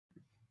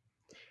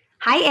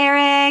Hi,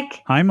 Eric.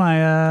 Hi,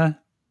 Maya.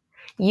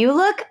 You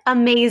look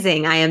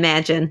amazing, I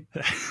imagine.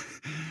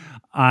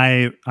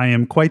 I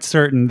am quite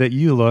certain that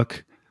you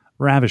look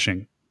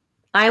ravishing.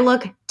 I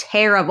look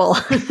terrible.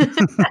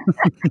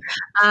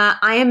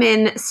 I am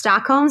in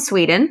Stockholm,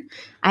 Sweden.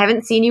 I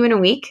haven't seen you in a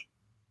week.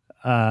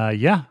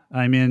 Yeah,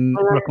 I'm in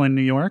Brooklyn,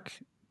 New York.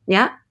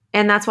 Yeah.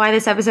 And that's why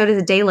this episode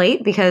is a day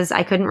late because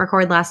I couldn't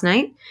record last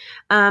night.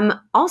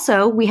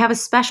 Also, we have a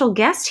special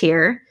guest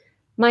here.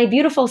 My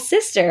beautiful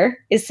sister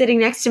is sitting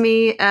next to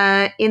me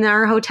in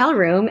our hotel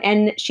room,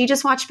 and she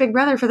just watched Big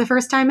Brother for the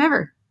first time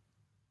ever.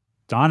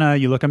 Donna,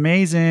 you look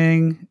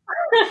amazing.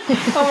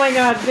 Oh my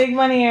God, big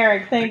money,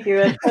 Eric. Thank you.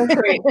 That's so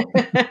sweet.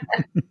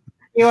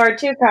 You are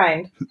too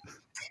kind.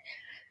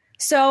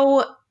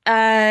 So,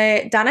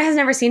 Donna has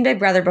never seen Big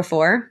Brother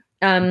before.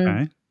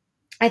 Okay.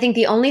 I think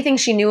the only thing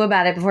she knew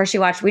about it before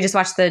we just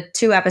watched the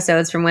 2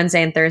 episodes from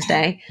Wednesday and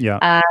Thursday,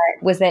 Yeah.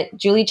 was that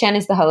Julie Chen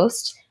is the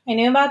host. I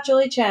knew about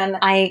Julie Chen.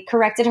 I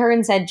corrected her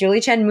and said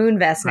Julie Chen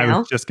Moonves I now.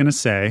 was just going to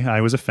say,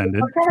 I was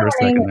offended What kind for a of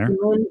name second there. is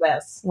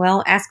Moonves?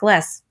 Well, ask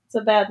Les. It's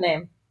a bad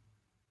name.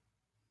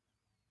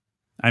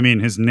 I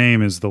mean, his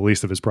name is the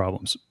least of his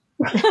problems.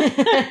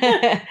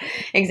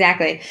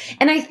 Exactly.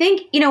 And I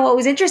think, what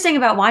was interesting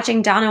about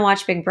watching Donna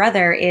watch Big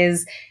Brother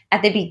is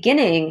at the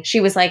beginning, she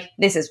was like,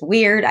 this is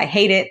weird. I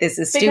hate it. This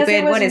is Because stupid.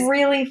 it was What is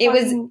really it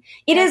was fucking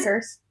it is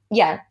curse.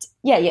 Yeah,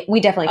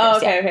 we definitely Oh,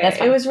 cursed. okay, Yeah, okay. that's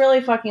fine. It was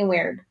really fucking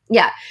weird.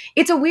 Yeah,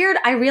 it's a weird.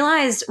 I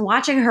realized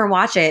watching her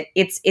watch it.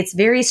 It's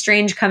very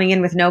strange coming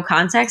in with no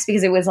context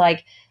because it was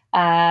like,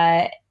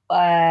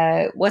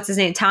 what's his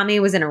name? Tommy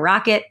was in a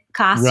rocket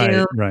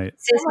costume. Right.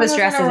 Sis was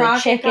dressed as a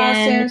rocket chicken.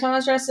 costume. Someone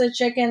was dressed as a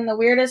chicken. The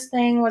weirdest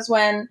thing was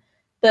when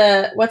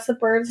what's the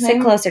bird's Sit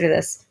name? closer to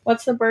this.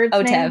 What's the bird's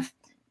name? Otev.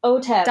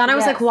 Otev. Donna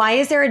was yes. like, "Why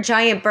is there a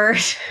giant bird?"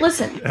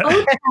 Listen,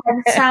 Otev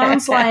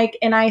sounds like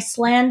an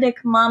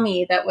Icelandic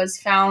mummy that was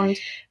found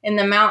in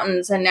the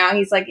mountains, and now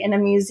he's like in a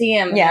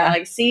museum. And Yeah. they're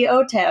like, see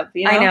Otev.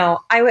 You know?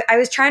 I know. I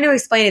was trying to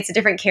explain it's a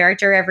different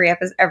character every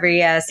episode,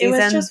 every It season.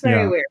 was just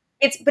very Yeah. weird.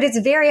 But it's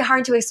very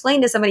hard to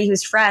explain to somebody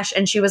who's fresh.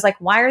 And she was like,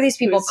 "Why are these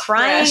people Who's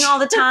crying fresh. all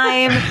the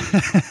time?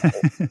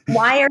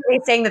 Why are they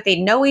saying that they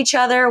know each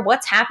other?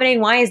 What's happening?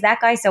 Why is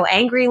that guy so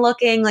angry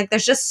looking? Like,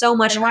 there's just so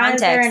much And why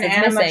is there context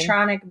an that's missing."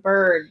 animatronic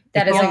bird?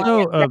 That It's is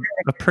also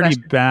a pretty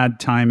question. bad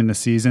time in the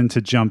season to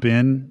jump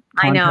in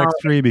I know.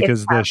 context-free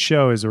because the tough.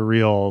 show is a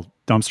real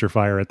dumpster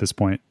fire at this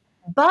point.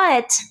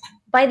 But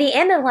by the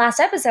end of the last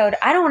episode,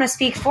 I don't want to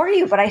speak for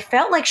you, but I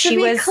felt like To she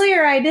be was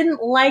clear, I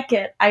didn't like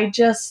it.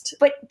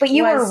 But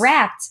you were was-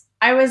 wrapped.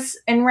 I was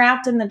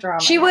enwrapped in the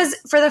drama. She was,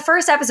 for the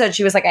first episode,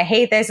 she was like, "I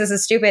hate this. This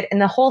is stupid." And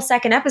the whole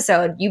second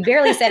episode, you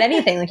barely said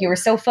anything. Like, you were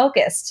so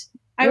focused.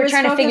 I were was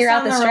trying to figure focused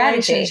out on the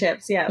strategy.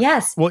 relationships. Yes.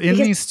 Yes. Well, in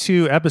because- these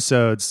 2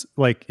 episodes,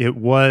 like it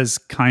was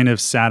kind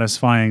of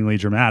satisfyingly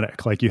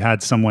dramatic. Like you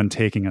had someone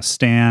taking a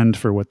stand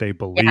for what they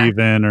believe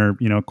in or,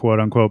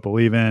 quote unquote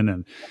believe in.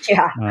 And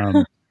Yeah.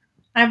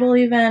 I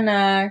believe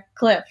in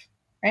Cliff.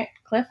 Right,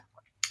 Cliff.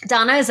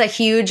 Donna is a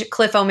huge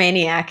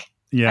Cliffomaniac.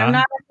 yeah. I'm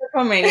not a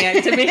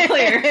Cliffomaniac, to be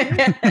clear.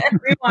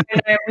 Rewind,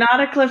 I am not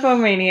a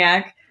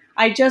Cliffomaniac.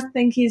 I just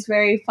think he's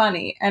very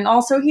funny, and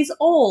also he's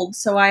old,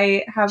 so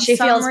I have. She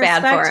some feels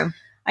respect. bad for him.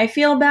 I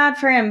feel bad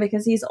for him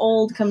because he's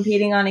old,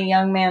 competing on a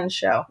young man's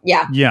show.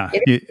 Yeah. Yeah,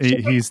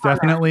 It he's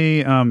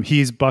definitely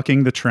he's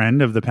bucking the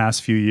trend of the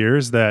past few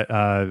years that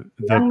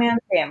Young man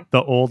game.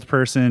 the old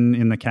person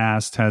in the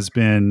cast has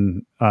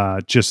been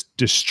just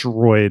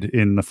destroyed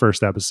in the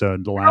first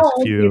episode. The How last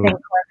old do you few, think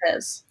Cliff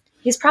is?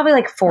 He's probably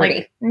like 40.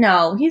 Like,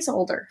 no, he's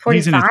older.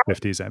 he's in his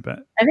 45? 50s, I bet.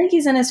 I think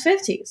he's in his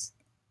 50s.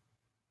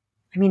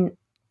 I mean,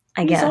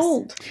 I He's guess.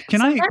 old.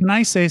 Can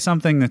I say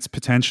something that's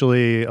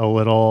potentially a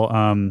little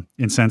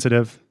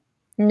insensitive?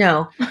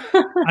 No.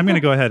 I'm going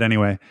to go ahead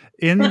anyway.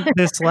 In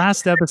this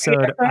last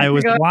episode, I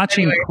was Go ahead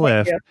watching anyway,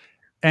 Cliff, thank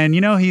and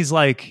he's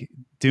like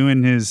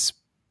doing his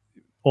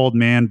old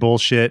man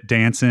bullshit,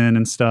 dancing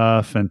and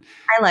stuff. And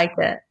I liked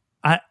it.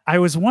 I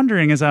was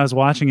wondering as I was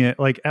watching it,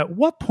 like, at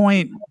what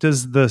point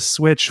does the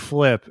switch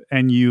flip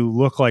and you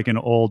look like an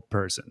old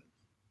person?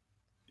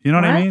 You know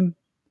what I What? mean?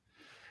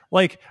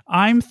 Like,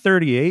 I'm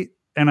 38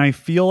 and I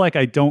feel like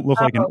I don't look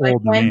like an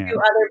old when man. do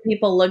other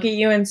people look at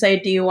you and say,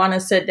 "Do you want to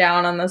sit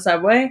down on the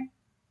subway?"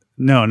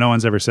 No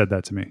one's ever said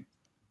that to me.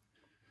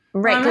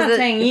 Right. I'm Because not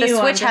saying the you.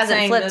 I'm switch just hasn't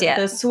saying flipped yet.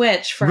 The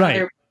switch for Right.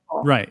 other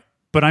people. Right.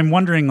 But I'm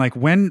wondering, like,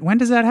 when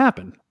does that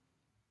happen?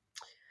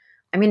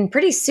 I mean,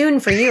 pretty soon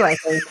for you, I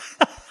think.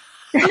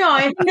 No,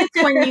 I think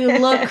it's when you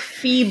look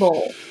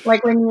feeble,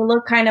 like when you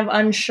look kind of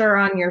unsure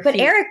on your But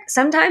feet. Eric,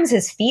 sometimes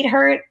his feet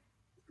hurt.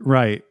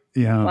 Right.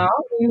 Yeah. Well,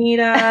 you need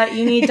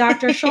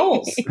Dr.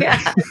 Scholl's. Yeah.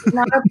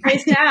 Not a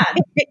price tag.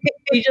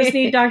 You just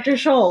need Dr.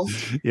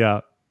 Scholl's.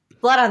 Yeah.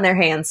 Blood on their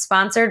hands.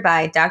 Sponsored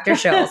by Dr.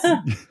 Scholl's.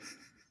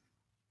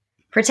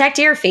 Protect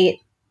your feet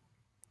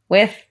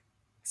with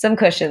some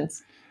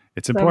cushions.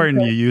 It's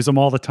important. You use them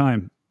all the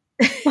time.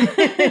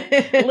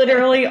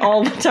 Literally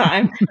all the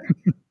time.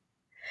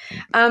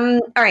 All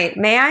right.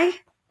 May I?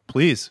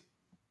 Please.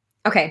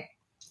 Okay.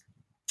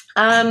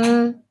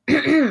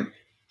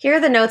 Here are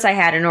the notes I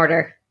had in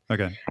order.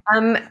 Okay.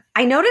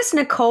 I noticed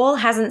Nicole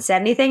hasn't said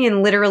anything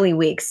in literally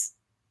weeks.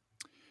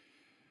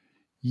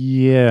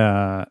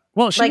 Yeah.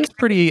 Well, she Like- was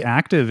pretty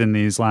active in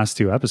these last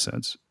 2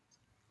 episodes.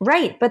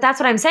 Right. But that's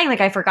what I'm saying.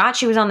 Like, I forgot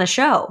she was on the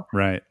show.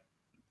 Right.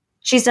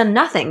 She's done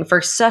nothing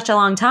for such a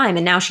long time.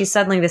 And now she's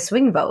suddenly the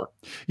swing vote.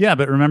 Yeah.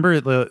 But remember,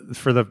 with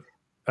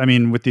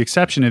the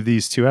exception of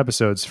these 2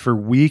 episodes, for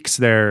weeks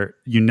there,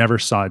 you never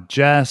saw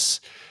Jess,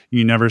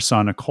 you never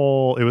saw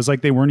Nicole. It was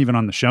like they weren't even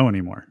on the show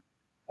anymore.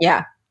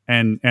 Yeah.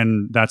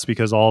 And that's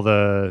because all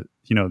the,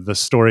 the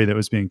story that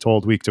was being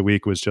told week to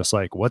week was just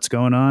like, what's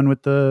going on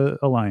with the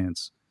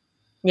alliance?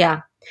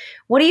 Yeah.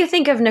 What do you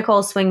think of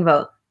Nicole's swing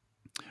vote?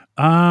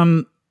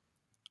 I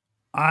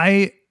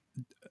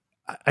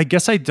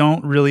guess I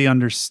don't really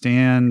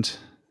understand.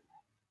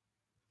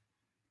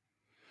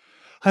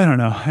 I don't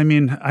know. I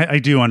mean, I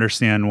do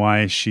understand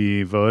why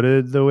she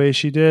voted the way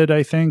she did,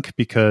 I think,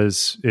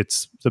 because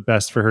it's the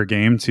best for her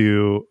game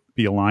to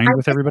be aligned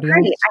with everybody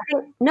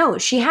else. No,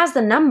 she has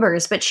the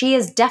numbers, but she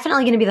is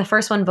definitely going to be the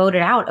first one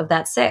voted out of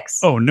that 6.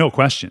 Oh, no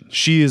question.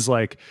 She was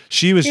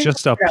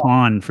just a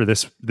pawn for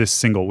this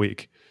single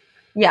week.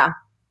 Yeah.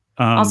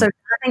 Also, I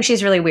think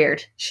she's really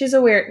weird. She's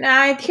a weird.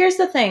 Here's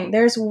the thing.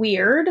 There's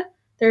weird.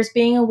 There's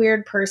being a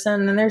weird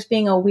person, and there's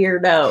being a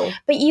weirdo.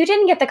 But you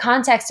didn't get the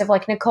context of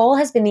like Nicole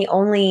has been the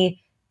only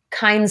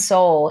kind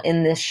soul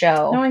in this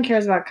show. No one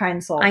cares about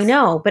kind souls. I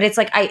know, but it's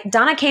like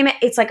Donna came.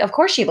 It's like, of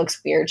course she looks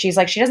weird. She's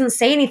like, she doesn't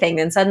say anything.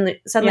 Then suddenly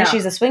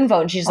she's a swing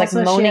vote, and she's also,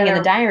 like moaning in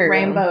the diary room.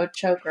 Rainbow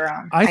choker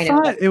on. I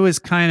thought it was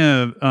kind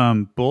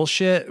of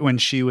bullshit when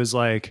she was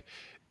like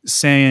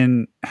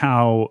saying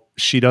how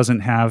she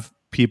doesn't have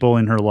people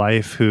in her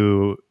life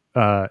who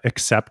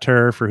accept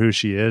her for who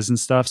she is and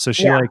stuff. So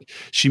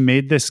she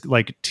made this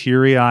like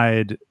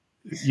teary-eyed,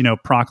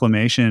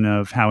 proclamation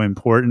of how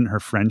important her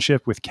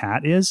friendship with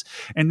Kat is,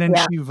 and then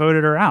she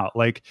voted her out.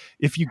 Like,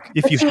 if you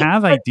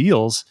have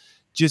ideals,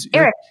 just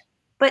Eric,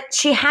 but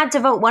she had to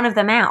vote one of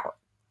them out.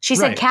 She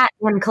said Kat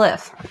and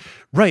Cliff.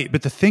 Right,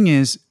 but the thing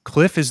is,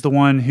 Cliff is the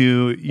one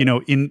who,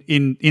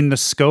 in the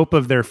scope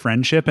of their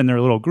friendship and their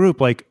little group,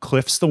 like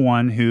Cliff's the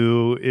one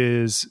who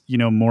is,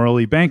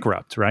 morally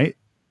bankrupt, right?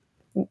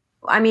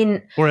 I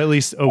mean, or at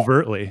least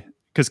overtly,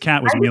 because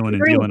Kat was wheeling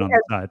and dealing on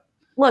the side.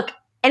 Look,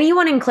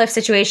 anyone in Cliff's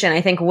situation,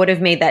 I think, would have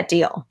made that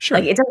deal. Sure.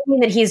 Like, it doesn't mean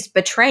that he's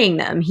betraying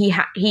them.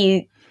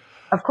 He,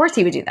 of course,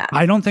 he would do that.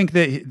 I don't think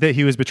that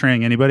he was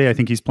betraying anybody. I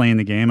think he's playing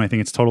the game. I think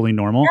it's totally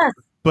normal. Yes,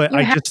 but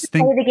I just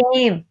think play the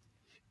game.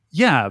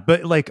 Yeah,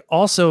 but like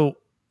also,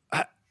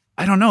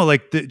 I don't know.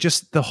 Like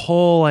the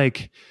whole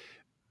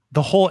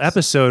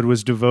episode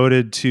was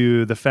devoted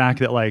to the fact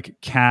that like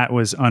Kat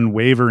was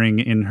unwavering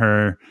in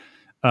her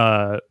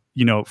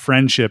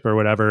friendship or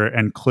whatever,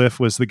 and Cliff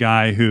was the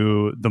guy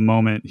who, the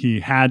moment he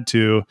had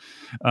to,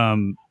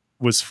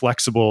 was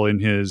flexible in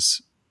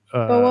his.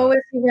 But what was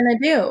he gonna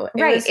do?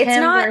 It's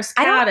not versus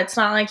Kat. It's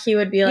not like he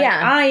would be like,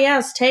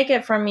 yes, take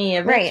it from me,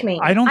 evict me.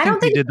 I don't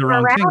think he did the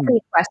wrong thing.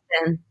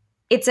 Question.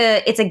 It's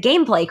a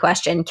gameplay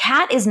question.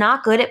 Kat is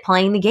not good at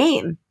playing the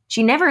game.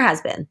 She never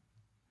has been.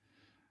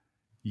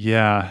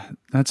 Yeah,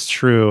 that's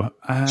true.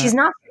 She's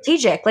not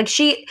strategic. Like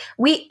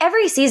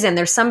every season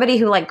there's somebody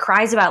who like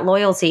cries about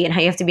loyalty and how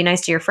you have to be nice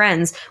to your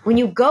friends. When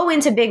you go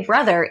into Big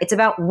Brother, it's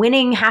about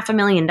winning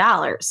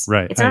 $500,000.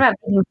 Right. It's not about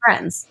being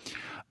friends.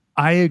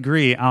 I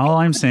agree. All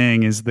I'm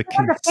saying is the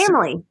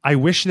family. I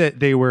wish that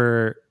they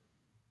were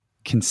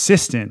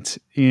consistent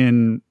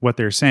in what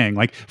they're saying.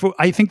 Like,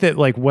 I think that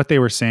like what they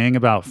were saying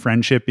about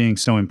friendship being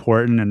so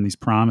important and these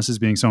promises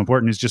being so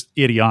important is just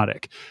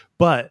idiotic.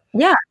 But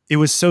it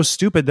was so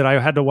stupid that I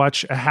had to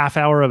watch a half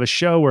hour of a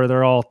show where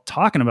they're all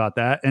talking about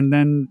that, and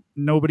then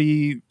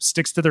nobody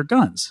sticks to their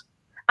guns.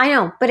 I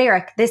know, but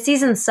Eric, this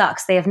season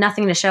sucks. They have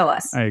nothing to show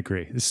us. I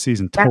agree. This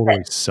season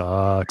totally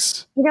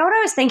sucks. You know what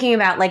I was thinking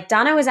about? Like,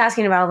 Donna was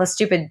asking about all the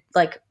stupid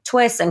like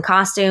twists and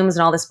costumes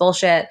and all this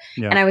bullshit.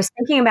 Yeah. And I was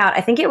thinking about,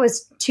 I think it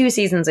was 2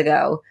 seasons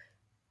ago,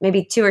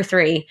 maybe 2 or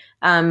 3,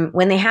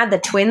 when they had the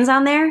twins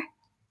on there.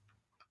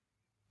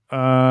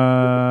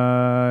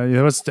 I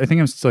think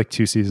it was like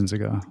 2 seasons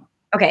ago.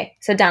 Okay.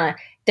 So Donna,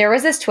 there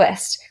was this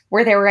twist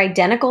where they were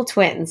identical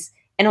twins,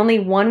 and only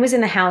one was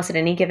in the house at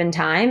any given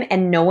time,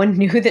 and no one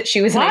knew that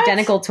she was an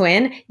identical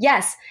twin.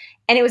 Yes.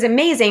 And it was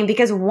amazing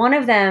because one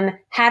of them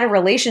had a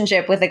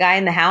relationship with the guy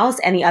in the house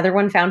and the other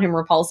one found him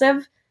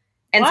repulsive.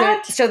 And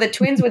so the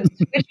twins would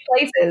switch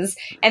places,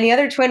 and the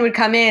other twin would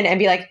come in and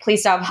be like,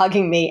 please stop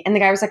hugging me. And the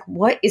guy was like,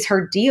 what is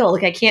her deal?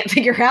 Like, I can't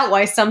figure out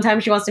why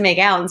sometimes she wants to make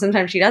out and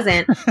sometimes she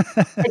doesn't.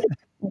 Like,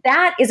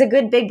 that is a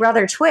good Big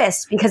Brother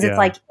twist because it's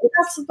like,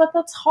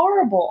 that's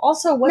horrible.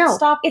 Also, what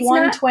stopped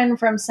one twin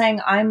from saying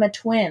I'm a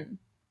twin?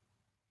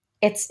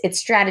 It's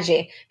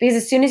strategy, because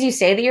as soon as you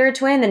say that you're a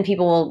twin, then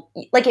people will,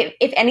 like,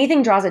 if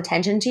anything draws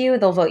attention to you,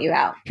 they'll vote you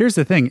out. Here's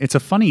the thing. It's a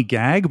funny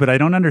gag, but I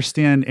don't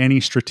understand any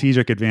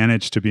strategic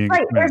advantage to being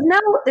right.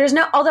 There's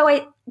no, although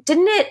at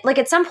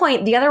some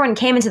point the other one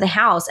came into the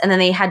house and then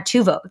they had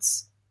 2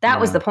 votes. That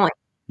was the point.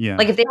 Yeah.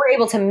 Like, if they were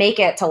able to make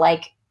it to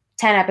like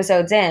 10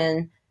 episodes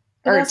in,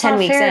 But or that's 10 not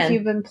weeks fair in. if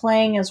you've been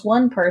playing as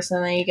one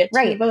person, then you get 2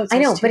 Right. votes. I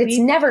know, as 2 but it's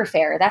people. never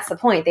fair. That's the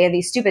point. They have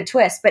these stupid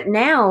twists. But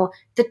now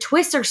the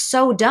twists are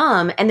so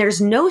dumb and there's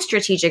no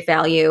strategic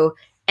value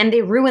and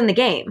they ruin the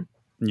game.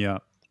 Yeah.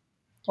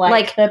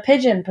 Like the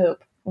pigeon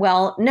poop.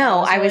 Well, no,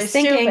 was I was really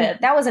thinking stupid.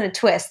 that wasn't a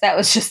twist. That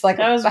was just like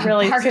That was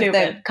really part of the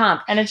stupid.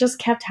 comp. And it just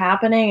kept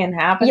happening and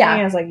happening. Yeah.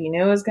 I was like, you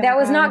knew it was going to That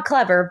was not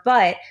clever.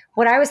 But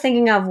what I was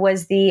thinking of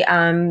was the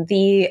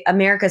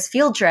America's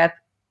Field Trip,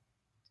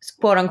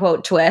 quote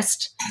unquote,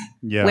 twist,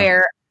 Yeah.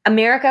 where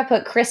America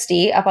put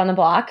Christy up on the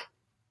block.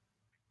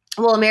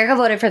 Well, America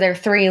voted for their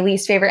 3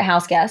 least favorite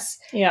house guests.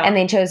 Yeah. And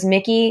they chose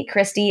Mickey,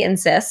 Christy, and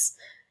Sis.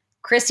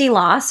 Christy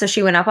lost, so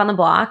she went up on the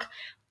block.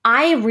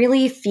 I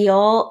really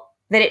feel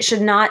that it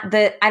should not,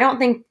 I don't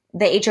think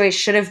the HOH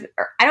should have,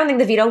 I don't think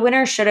the veto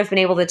winner should have been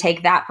able to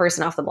take that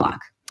person off the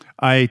block.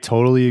 I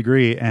totally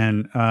agree.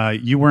 And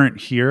you weren't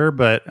here,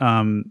 but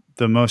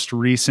the most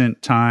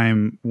recent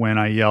time when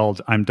I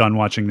yelled, "I'm done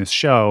watching this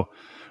show,"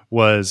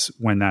 was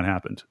when that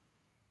happened.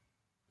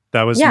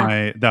 That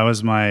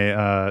was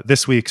my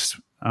this week's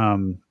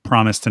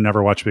promise to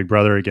never watch Big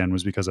Brother again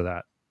was because of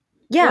that.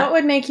 Yeah. What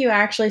would make you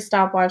actually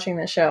stop watching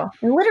the show?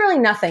 Literally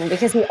nothing,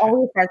 because he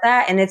always says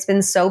that and it's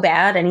been so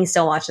bad and he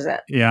still watches it.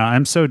 Yeah,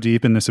 I'm so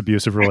deep in this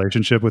abusive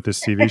relationship with this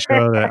TV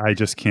show that I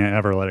just can't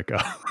ever let it go.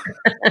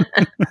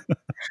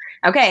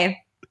 Okay,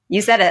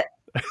 you said it.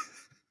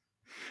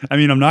 I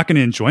mean, I'm not going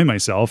to enjoy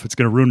myself. It's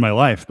going to ruin my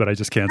life, but I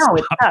just can't No,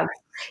 it stop. sucks.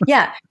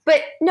 Yeah,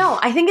 but no,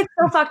 I think it's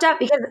so fucked up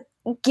because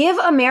give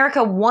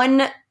America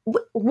one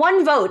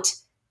vote.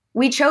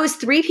 We chose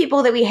 3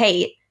 people that we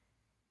hate.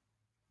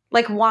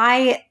 Like,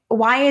 why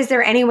is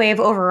there any way of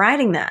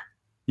overriding that?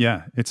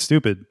 Yeah, it's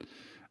stupid.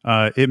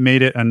 It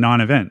made it a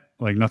non-event.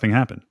 Like nothing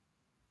happened.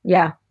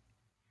 Yeah.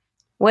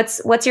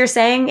 What's your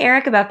saying,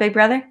 Eric, about Big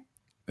Brother?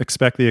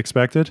 Expect the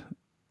expected.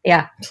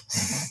 Yeah.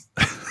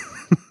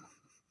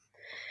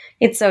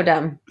 It's so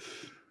dumb.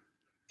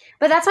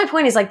 But that's my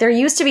point, is like there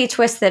used to be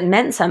twists that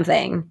meant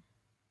something,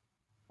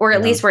 or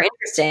at least were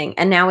interesting,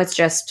 and now it's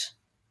just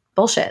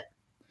bullshit.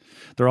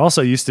 There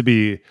also used to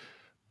be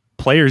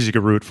players you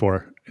could root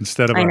for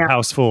instead of I a know.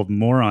 house full of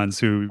morons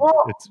who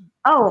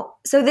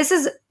So this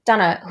is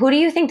Donna. Who do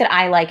you think that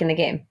I like in the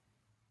game?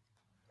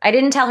 I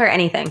didn't tell her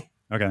anything.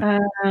 Okay.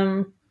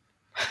 I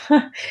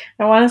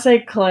want to say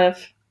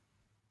Cliff.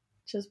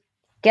 Just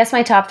Guess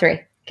my top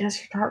 3. guess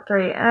your top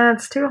 3.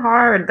 It's too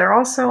hard. They're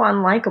all so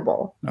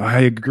unlikable. I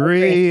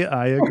agree.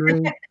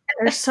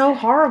 They're so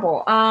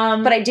horrible.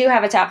 But I do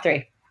have a top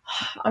 3.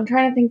 I'm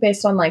trying to think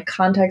based on like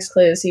context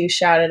clues you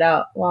shouted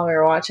out while we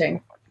were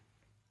watching.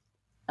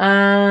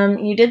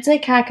 You did say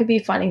Kat could be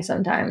funny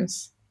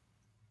sometimes,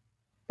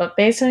 but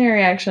based on your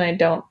reaction, I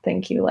don't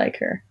think you like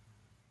her.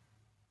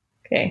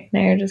 Okay,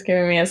 now you're just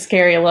giving me a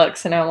scary look,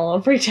 so now I'm a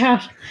little freaked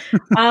out.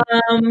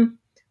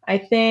 I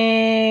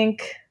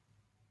think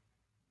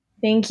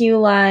you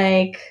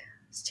like.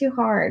 It's too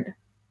hard.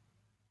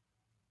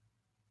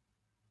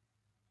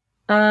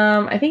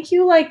 I think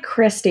you like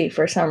Christy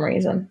for some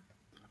reason.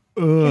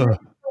 Ugh.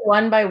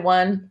 One by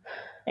one,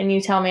 and you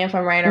tell me if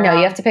I'm right or wrong. No,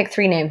 you have to pick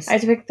 3 names. I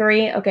have to pick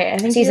 3. Okay, I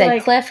think So you said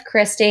like Cliff,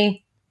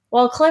 Christy.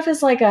 Well, Cliff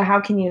is like a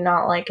how can you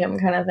not like him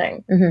kind of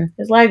thing. Mm-hmm.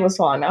 His leg was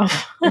long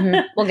enough. Mm-hmm.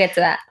 We'll get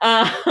to that.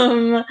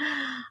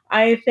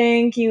 I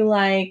think you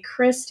like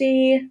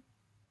Christy,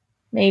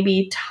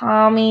 maybe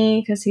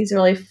Tommy because he's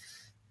really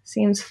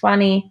seems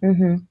funny.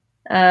 Mm-hmm.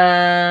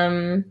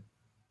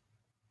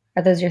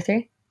 Are those your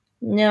 3?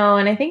 No,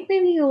 and I think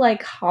maybe you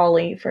like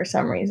Holly for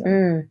some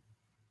reason.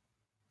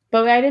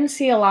 But I didn't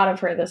see a lot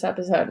of her this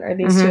episode or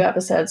these 2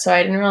 episodes, so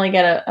I didn't really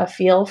get a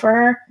feel for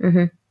her.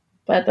 Mm-hmm.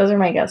 But those are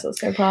my guesses.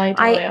 They're probably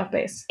totally off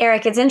base.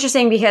 Eric, it's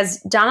interesting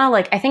because Donna,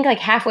 like, I think like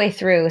halfway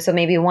through, so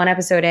maybe 1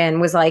 episode in,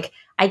 was like,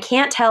 I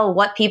can't tell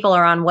what people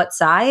are on what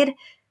side.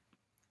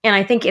 And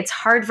I think it's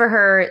hard for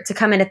her to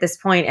come in at this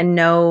point and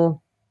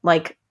know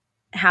like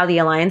how the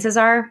alliances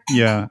are.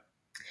 Yeah.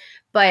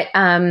 But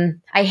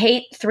I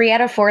hate 3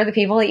 out of 4 of the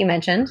people that you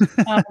mentioned.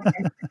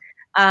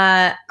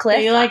 Cliff. So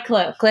you like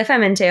Cliff. Cliff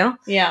I'm into.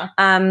 Yeah.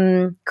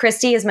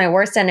 Christy is my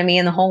worst enemy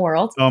in the whole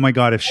world. Oh my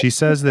God. If she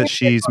says that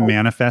she's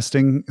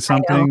manifesting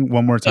something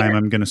one more time,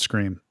 I'm going to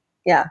scream.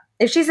 Yeah.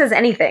 If she says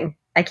anything,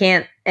 I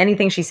can't.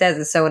 Anything she says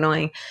is so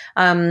annoying.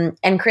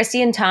 And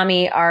Christy and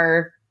Tommy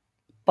are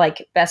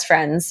like best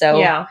friends. So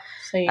yeah.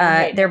 So you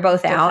they're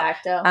both out.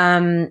 Facto.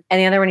 And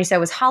the other one you said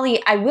was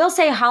Holly. I will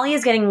say Holly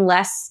is getting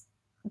less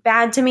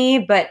bad to me,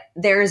 but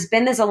there's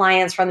been this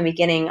alliance from the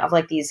beginning of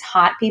like these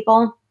hot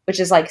people, which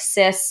is like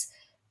Sis,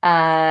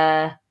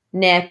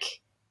 Nick,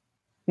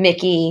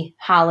 Mickey,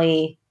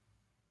 Holly.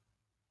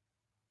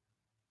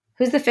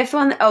 Who's the 5th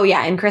one? Oh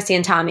yeah, and Christy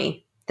and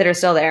Tommy that are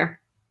still there.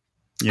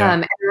 Yeah.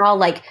 And they're all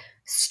like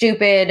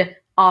stupid,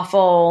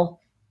 awful,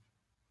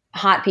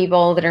 hot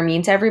people that are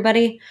mean to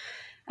everybody.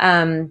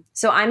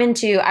 So I'm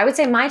into, I would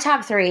say my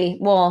top 3.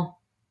 Well,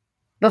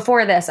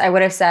 before this, I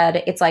would have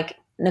said it's like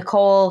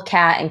Nicole,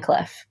 Kat, and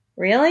Cliff.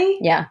 Really?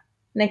 Yeah.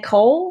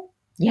 Nicole?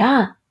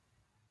 Yeah.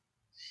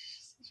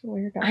 Such a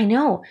weird guy. I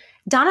know.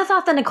 Donna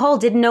thought that Nicole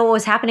didn't know what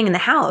was happening in the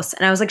house.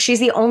 And I was like, she's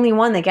the only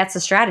one that gets the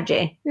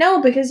strategy. No,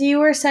 because you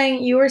were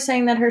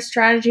saying that her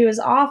strategy was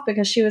off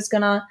because she was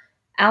gonna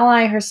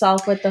ally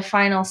herself with the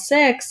final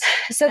 6.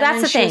 So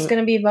that's the she was thing.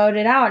 gonna be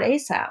voted out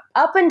ASAP.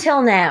 Up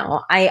until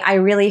now, I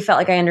really felt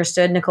like I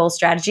understood Nicole's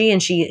strategy,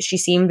 and she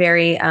seemed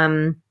very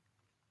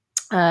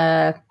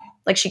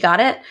like she got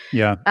it.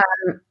 Yeah.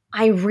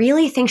 I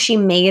really think she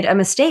made a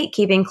mistake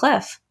keeping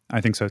Cliff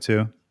I think so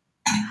too.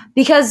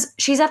 because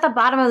she's at the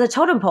bottom of the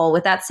totem pole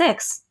with that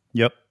 6.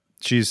 Yep.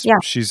 She's Yeah.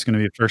 going to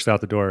be first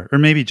out the door, or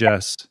maybe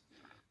Jess.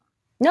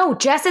 No,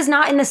 Jess is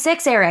not in the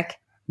 6, Eric.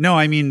 No,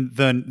 I mean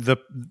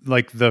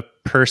the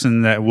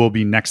person that will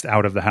be next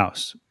out of the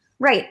house.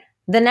 Right.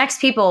 The next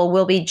people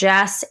will be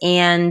Jess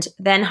and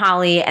then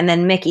Holly and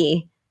then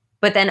Mickey.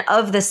 But then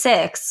of the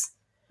 6,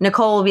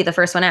 Nicole will be the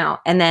first one out,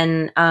 and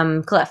then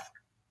Cliff.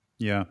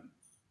 Yeah.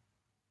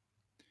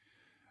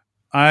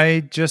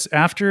 I just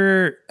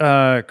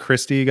after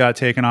Christy got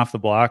taken off the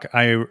block,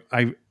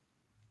 I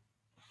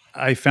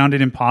found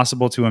it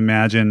impossible to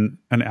imagine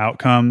an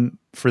outcome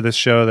for this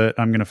show that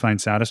I'm going to find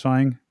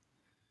satisfying.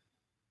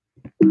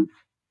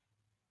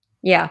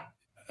 Yeah.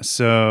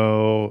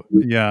 So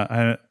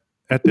yeah,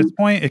 at this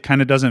point, it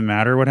kind of doesn't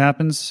matter what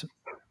happens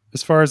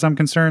as far as I'm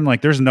concerned.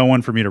 Like, there's no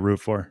one for me to root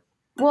for.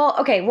 Well,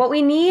 okay. What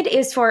we need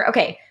is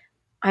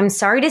I'm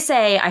sorry to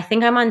say, I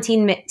think I'm on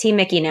Team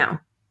Mickey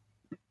now.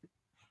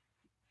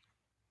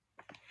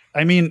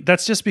 I mean,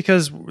 that's just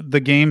because the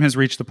game has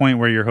reached the point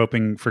where you're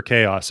hoping for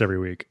chaos every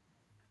week.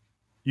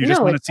 You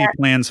just want to see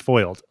plans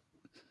foiled.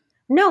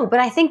 No, but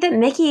I think that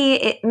Mickey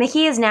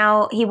is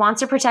now, he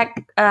wants to protect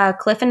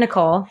Cliff and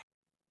Nicole.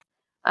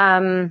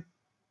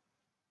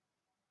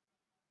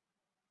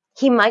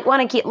 He might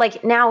want to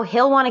keep, now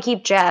he'll want to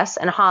keep Jess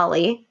and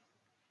Holly.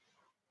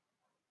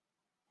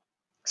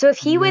 So if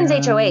he wins HOH,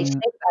 think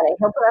about it.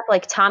 He'll put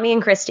up Tommy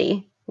and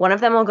Christy. One of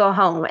them will go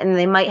home, and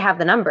they might have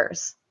the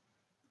numbers.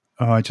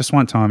 Oh, I just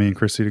want Tommy and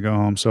Christy to go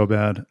home so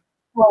bad.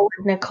 Well,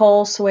 would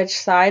Nicole switch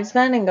sides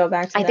then and go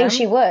back to them? I think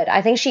she would.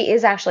 I think she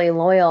is actually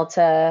loyal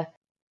to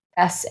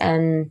Jess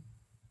and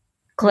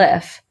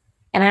Cliff.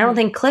 And I don't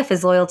think Cliff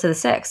is loyal to the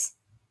 6.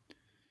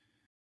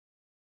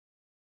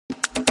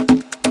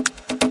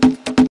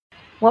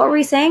 What were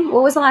we saying?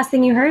 What was the last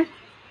thing you heard?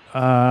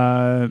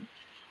 I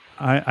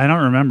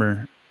don't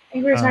remember. I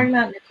think we were talking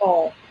about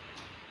Nicole.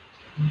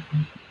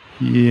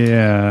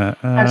 Yeah.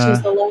 How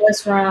she's the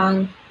lowest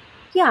rung.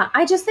 Yeah,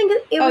 I just think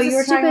it was you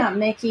were talking about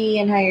Mickey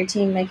and how you're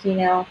Team Mickey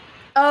now.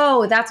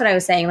 Oh, that's what I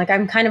was saying.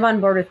 I'm kind of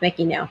on board with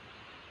Mickey now.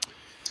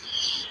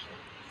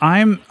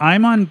 I'm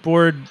on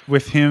board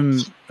with him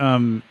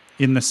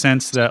in the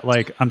sense that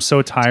I'm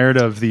so tired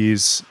of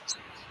these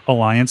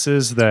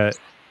alliances that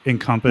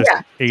encompass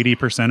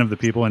 80% of the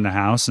people in the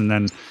house, and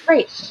then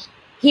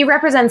he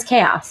represents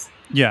chaos.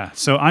 Yeah,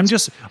 so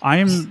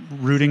I'm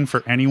rooting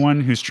for anyone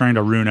who's trying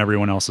to ruin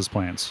everyone else's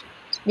plans.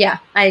 Yeah,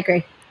 I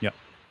agree.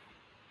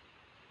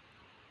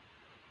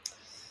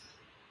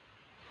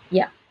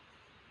 Yeah.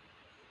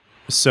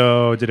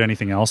 So, did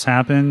anything else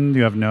happen? Do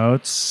you have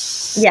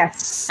notes?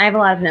 Yes, I have a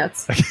lot of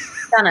notes.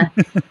 Donna,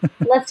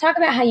 let's talk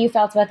about how you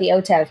felt about the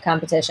OTEV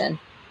competition.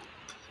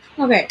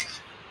 Okay.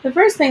 The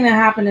first thing that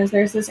happened is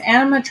there's this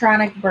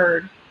animatronic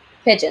bird.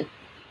 Pigeon,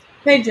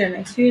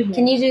 excuse me.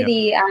 Can you do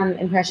the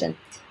impression?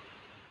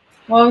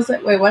 What was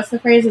it? Wait, what's the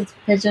phrase? It's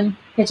pigeon?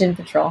 Pigeon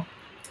Patrol.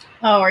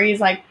 Oh, where he's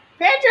like,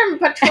 Pigeon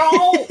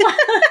Patrol!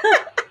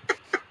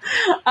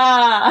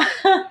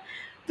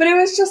 But it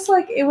was just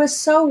it was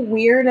so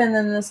weird and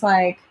then this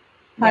pun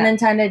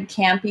intended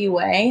campy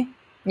way.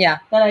 Yeah.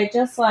 That I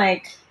just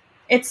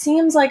it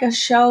seems like a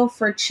show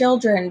for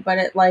children, but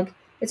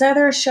it's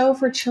either a show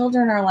for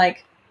children or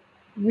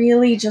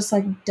really just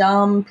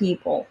dumb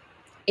people.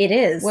 It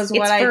is. Was it's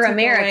what I for took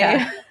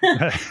America.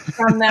 away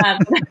from that.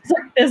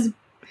 This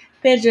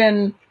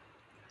pigeon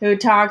who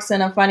talks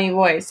in a funny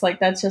voice.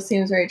 That just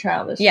seems very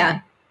childish.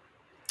 Yeah.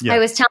 I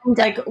was telling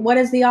what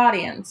is the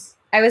audience?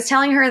 I was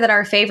telling her that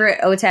our favorite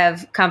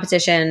OTEV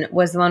competition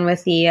was the one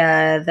with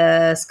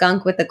the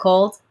skunk with the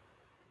cold.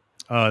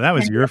 Oh, that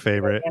was your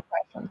favorite.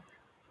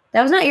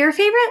 That was not your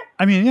favorite?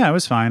 I mean, yeah, it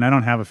was fine. I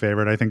don't have a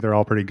favorite. I think they're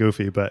all pretty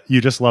goofy, but you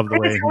just love the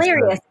way it was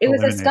hilarious. It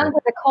was a skunk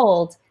with a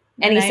cold.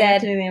 And he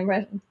said,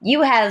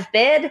 "You have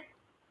been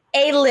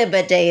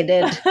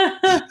eliminated."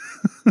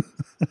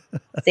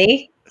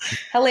 See?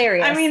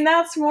 Hilarious. I mean,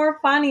 that's more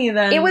funny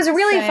than it was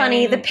really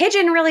funny. The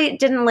pigeon really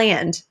didn't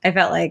land, I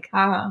felt like.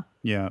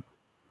 Yeah.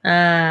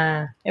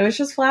 It was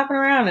just flapping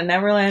around and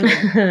never landed.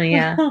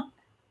 Yeah.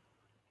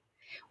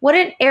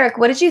 Eric,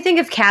 what did you think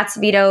of Kat's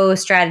veto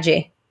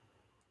strategy?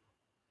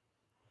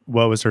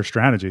 What was her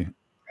strategy?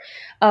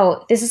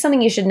 Oh, this is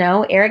something you should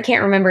know. Eric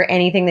can't remember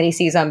anything that he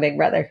sees on Big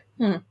Brother.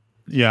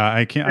 Yeah,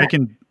 I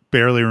can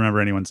barely remember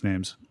anyone's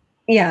names.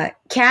 Yeah.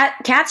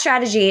 Kat's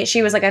strategy,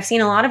 she was like, I've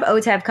seen a lot of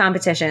OTEV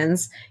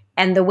competitions,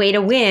 and the way to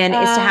win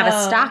is to have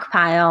a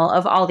stockpile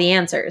of all the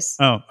answers.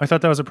 Oh, I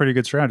thought that was a pretty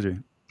good strategy.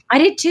 I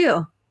did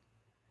too.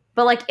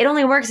 but like it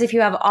only works if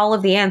you have all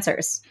of the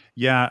answers.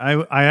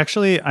 Yeah, I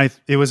actually,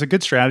 it was a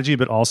good strategy,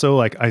 but also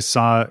like I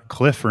saw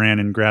Cliff ran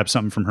and grabbed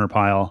something from her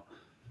pile.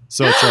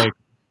 So it's like,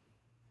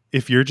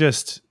 if you're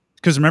just,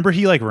 because remember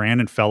he like ran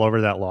and fell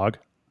over that log?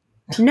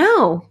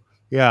 No.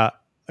 Yeah.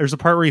 There's a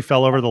part where he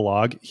fell over the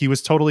log. He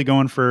was totally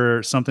going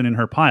for something in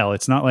her pile.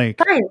 It's not like,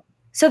 Fine.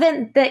 So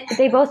then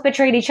they both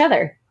betrayed each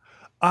other.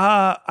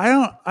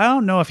 I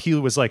don't know if he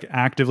was like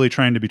actively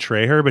trying to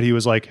betray her, but he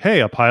was like,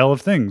 hey, a pile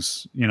of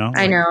things, you know?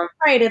 I know.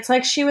 Right. It's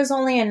like she was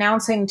only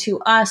announcing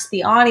to us,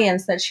 the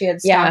audience, that she had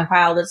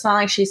stockpiled. It's not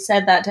like she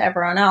said that to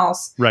everyone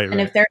else. Right.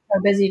 And if they're so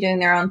busy doing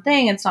their own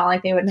thing, it's not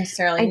like they would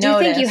necessarily notice. I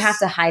do think you have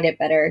to hide it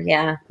better.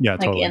 Yeah. Yeah,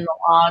 like totally. in the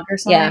log or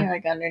something, or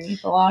like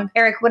underneath the log.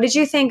 Eric, what did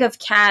you think of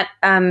Kat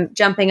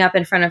jumping up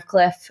in front of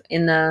Cliff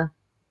on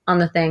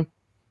the thing?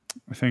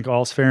 I think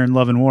all's fair in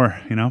love and war,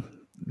 you know?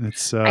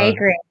 It's I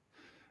agree.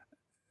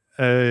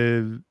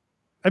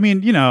 I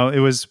mean, you know, it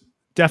was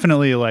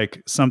definitely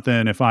like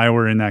something, if I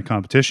were in that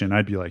competition,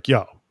 I'd be like,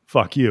 yo,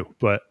 fuck you.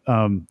 But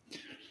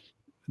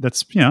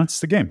that's, you know,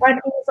 it's the game. But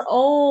he's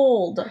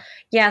old.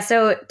 Yeah.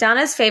 So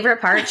Donna's favorite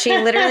part, she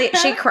literally,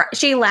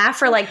 she laughed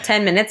for like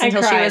 10 minutes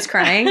until she was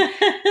crying.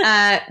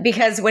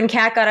 Because when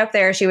Kat got up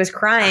there, she was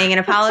crying and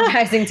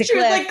apologizing to she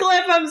Cliff. was like,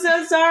 Cliff, I'm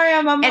so sorry.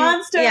 I'm a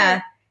monster.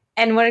 Yeah.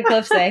 And what did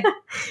Cliff say?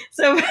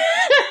 So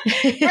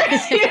he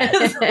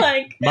was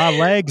like, my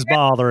leg's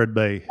bothering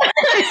me.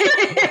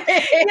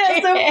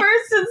 Yeah, so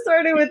first it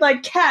started with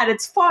like, Kat,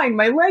 it's fine.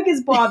 My leg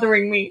is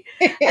bothering me.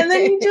 And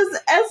then he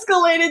just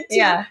escalated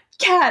to,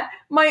 Kat,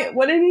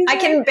 what did he say? I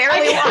can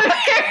barely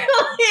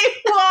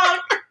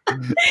walk.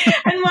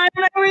 And Maya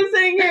and I were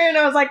sitting here and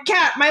I was like,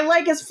 Kat, my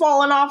leg has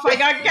fallen off. I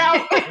got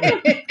gout.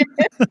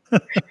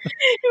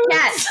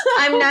 Kat,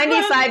 I'm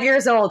 95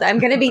 years old. I'm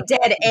going to be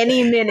dead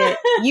any minute.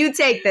 You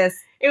take this.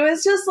 It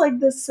was just like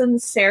the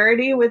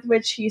sincerity with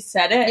which he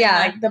said it.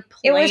 Yeah. And, like,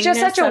 it was just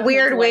such a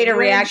weird way to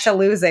react to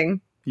losing.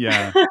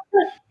 Yeah.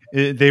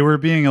 They were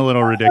being a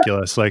little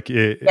ridiculous. Like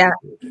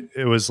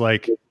it was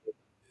like,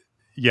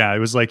 yeah, it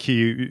was like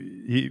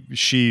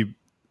she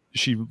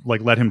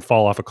like let him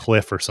fall off a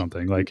cliff or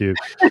something. Like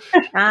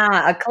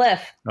a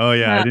cliff. Oh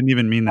yeah. I didn't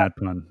even mean that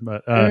pun,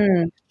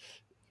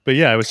 but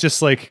yeah, it was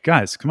just like,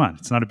 guys, come on.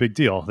 It's not a big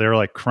deal. They were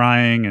like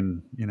crying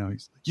and, you know,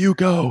 he's like, you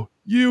go,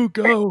 you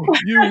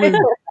win.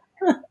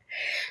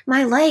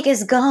 My leg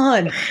is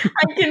gone.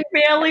 I can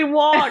barely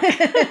walk.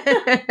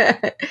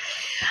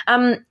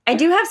 I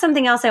do have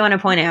something else I want to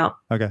point out.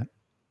 Okay.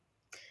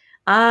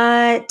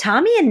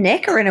 Tommy and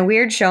Nick are in a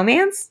weird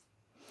showmance.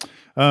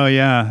 Oh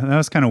yeah, that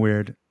was kind of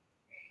weird.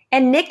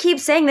 And Nick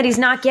keeps saying that he's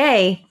not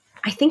gay.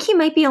 I think he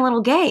might be a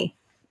little gay.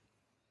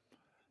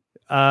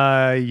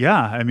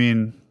 Yeah. I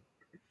mean,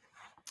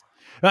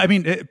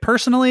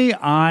 personally,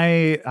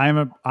 I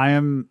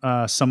am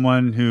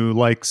someone who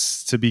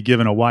likes to be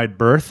given a wide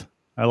berth.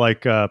 I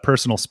like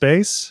personal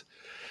space.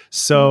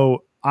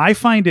 So I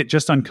find it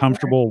just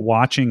uncomfortable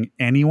watching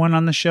anyone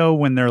on the show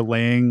when they're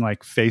laying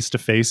like face to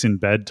face in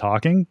bed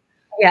talking.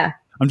 Yeah.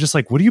 I'm just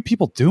like, what are you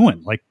people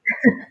doing? Like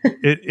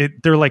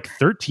they're like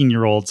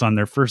 13-year-olds on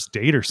their first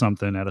date or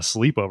something at a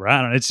sleepover.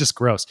 I don't know. It's just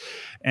gross.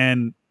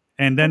 And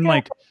then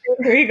like,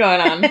 what are you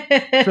going on?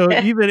 So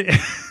even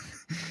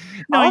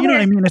no, you know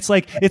what I mean? It's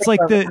like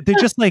the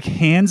just like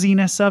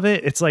handsiness of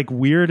it. It's like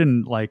weird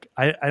and like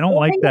I don't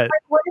like that. Like,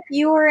 what if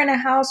you were in a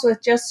house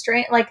with just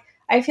straight like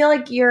I feel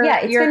like your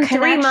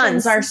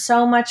connections are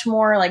so much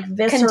more like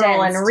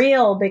visceral and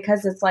real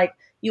because it's like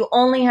you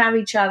only have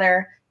each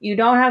other. You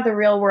don't have the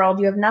real world.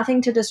 You have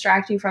nothing to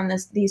distract you from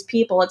these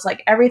people. It's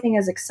like everything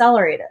is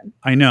accelerated.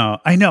 I know.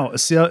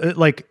 So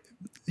like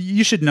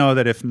you should know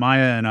that if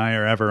Maya and I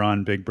are ever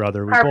on Big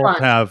Brother, we both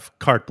have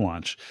carte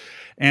blanche.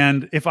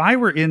 And if I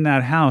were in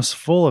that house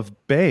full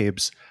of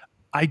babes,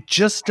 I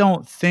just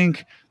don't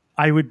think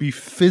I would be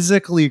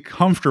physically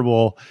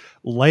comfortable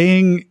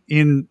laying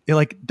in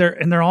like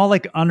they're all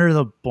like under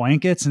the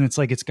blankets and it's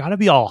like it's got to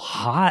be all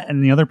hot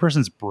and the other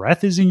person's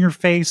breath is in your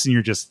face and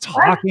you're just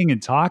talking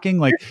and talking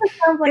like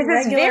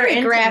this is very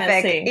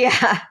graphic.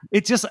 Yeah,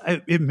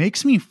 it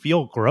makes me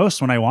feel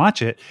gross when I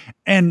watch it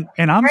and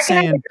I'm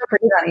saying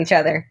on each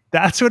other.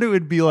 That's what it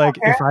would be like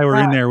if I were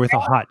in there with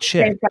a hot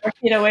chick.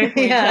 Feet away from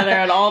each other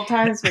at all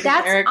times.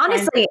 That's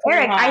honestly,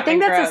 Eric. I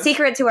think that's a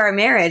secret to our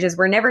marriage is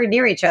we're never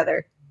near each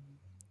other.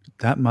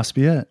 That must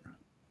be it.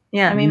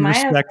 Yeah, I mean, we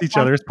respect each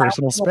other's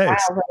personal space.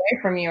 Away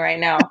from you right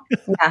now.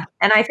 Yeah,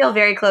 and I feel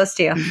very close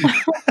to you.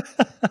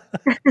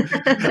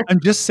 I'm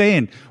just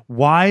saying,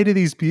 why do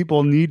these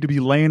people need to be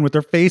laying with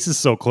their faces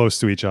so close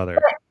to each other?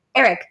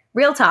 Eric,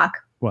 real talk.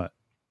 What?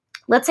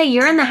 Let's say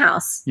you're in the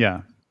house.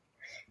 Yeah.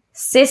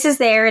 Sis is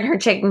there in her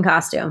chicken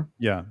costume.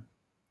 Yeah.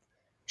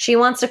 She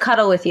wants to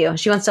cuddle with you.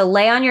 She wants to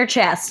lay on your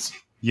chest.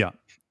 Yeah.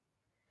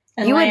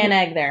 And lay an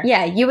egg there.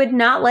 Yeah, you would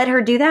not let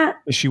her do that?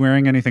 Is she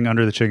wearing anything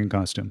under the chicken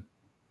costume?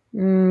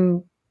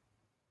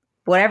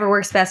 Whatever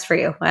works best for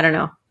you. I don't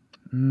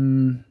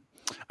know.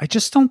 I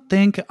just don't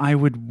think I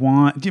would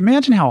want. Do you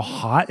imagine how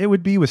hot it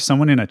would be with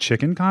someone in a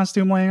chicken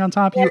costume laying on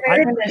top of you?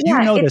 You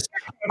know this.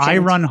 I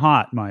run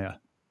hot, Maya.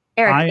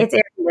 Eric, it's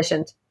air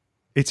conditioned.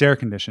 It's air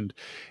conditioned.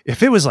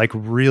 If it was like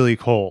really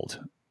cold,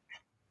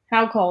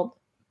 How cold?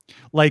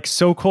 like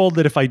so cold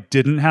that if I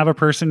didn't have a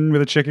person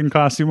with a chicken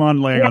costume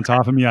on laying on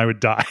top of me, I would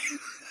die.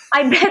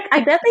 I bet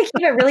they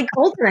keep it really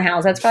cold in the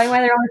house. That's probably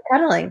why they're always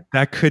cuddling.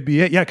 That could be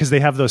it. Yeah, because they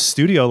have those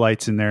studio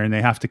lights in there and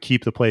they have to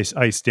keep the place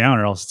iced down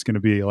or else it's going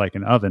to be like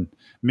an oven.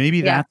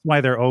 Maybe that's why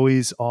they're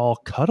always all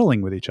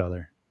cuddling with each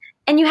other.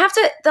 And you have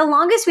to, the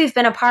longest we've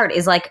been apart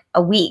is like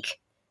a week.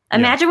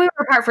 Imagine we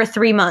were apart for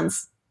 3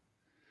 months.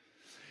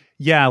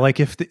 Yeah, like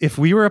if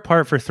we were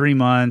apart for 3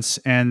 months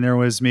and there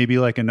was maybe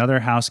like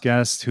another house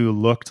guest who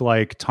looked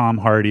like Tom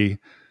Hardy,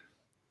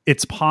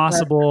 it's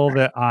possible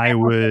that I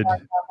would.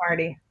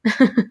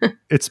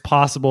 It's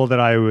possible that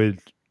I would,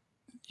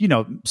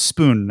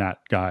 spoon that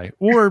guy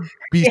or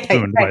be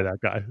spooned by that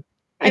guy.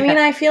 I mean,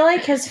 I feel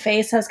like his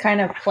face has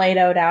kind of played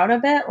out a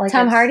bit. Like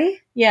Tom Hardy?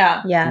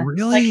 Yeah. Yeah.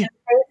 Really?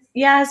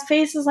 His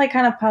face is like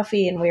kind of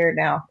puffy and weird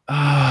now.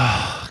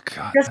 Oh,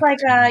 God. Just like,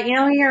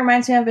 who he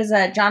reminds me of is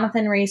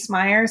Jonathan Rhys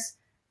Meyers,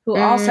 who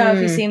also,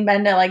 if you've seen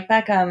Bend It Like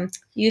Beckham,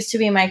 used to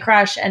be my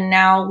crush and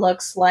now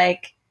looks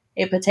like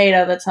a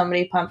potato that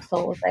somebody pumped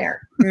full of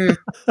air.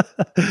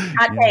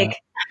 Hot take.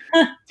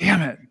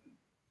 Damn it.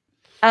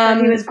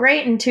 He was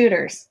great in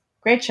Tudors.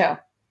 Great show.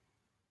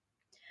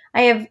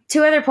 I have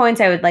 2 other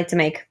points I would like to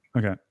make.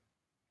 Okay.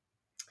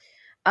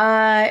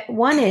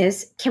 One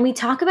is, can we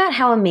talk about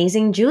how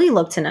amazing Julie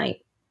looked tonight?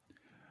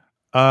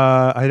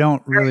 I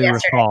don't really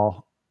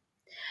recall.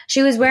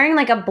 She was wearing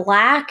like a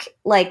black,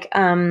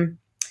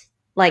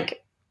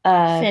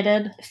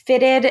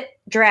 fitted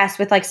dress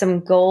with like some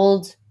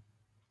gold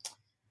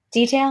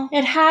detail.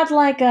 It had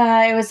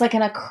it was like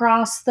an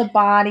across the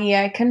body.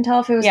 I couldn't tell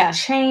if it was a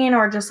chain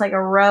or just like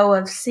a row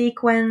of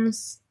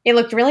sequins. It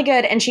looked really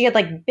good, and she had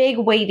like big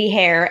wavy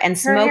hair and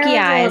smoky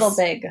eyes. A little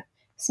big.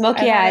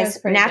 Smoky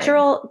eyes,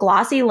 natural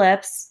glossy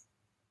lips.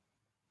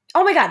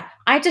 Oh my God,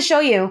 I have to show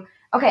you.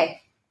 Okay,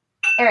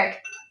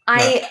 Eric,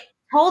 I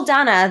told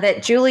Donna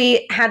that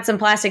Julie had some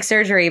plastic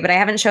surgery, but I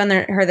haven't shown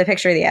her the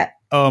picture yet.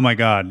 Oh my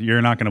God,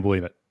 you're not going to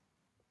believe it.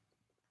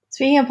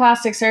 Speaking of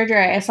plastic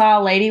surgery, I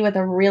saw a lady with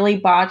a really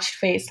botched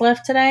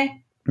facelift today.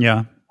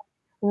 Yeah.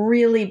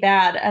 Really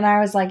bad. And I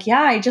was like,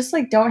 I just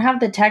don't have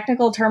the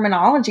technical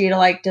terminology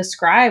to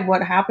describe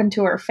what happened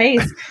to her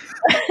face.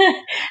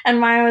 And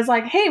Maya was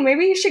like, hey,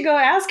 maybe you should go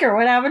ask her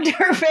what happened to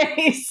her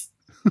face.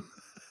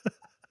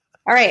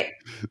 All right.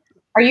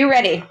 Are you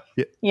ready?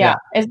 Yeah.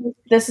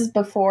 This is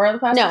before the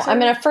plastic surgery? I'm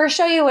going to first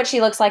show you what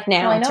she looks like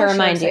now to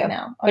remind you.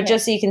 Now. Okay. But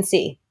just so you can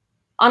see.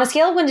 On a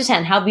scale of 1 to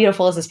 10, how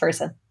beautiful is this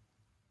person?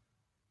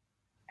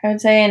 I would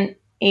say an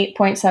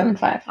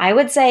 8.75. I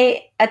would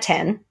say a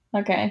 10.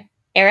 Okay.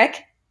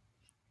 Eric?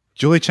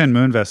 Julie Chen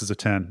Moonves is a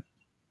 10.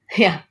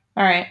 Yeah.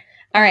 All right.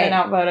 Been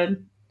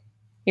outvoted.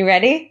 You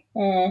ready?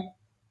 Donna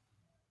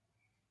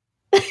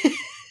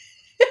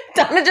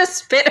just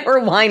spit her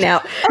wine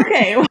out.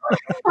 Okay.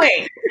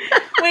 Wait.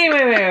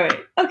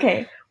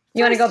 Okay.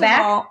 You want to go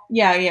back?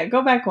 Yeah.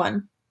 Go back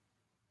one.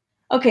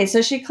 Okay,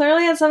 so she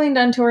clearly had something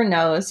done to her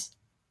nose.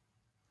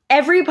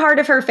 Every part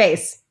of her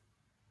face.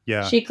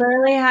 Yeah. She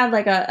clearly had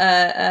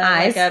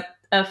a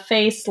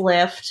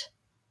facelift.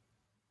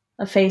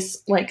 A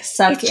face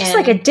suck in. It's just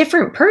like a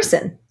different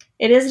person.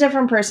 It is a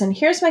different person.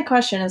 Here's my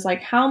question is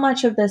how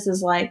much of this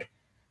is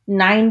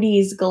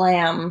 90s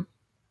glam?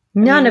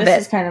 None of it.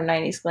 This is kind of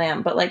 90s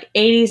glam, but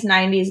 80s,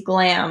 90s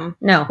glam.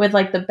 No. With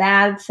the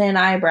bad thin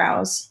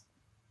eyebrows.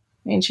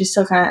 I mean, she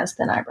still kind of has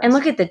thin eyebrows. And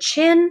look at the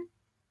chin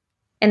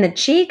and the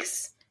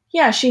cheeks.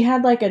 Yeah, she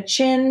had a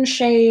chin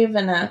shave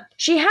and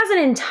She has an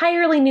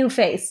entirely new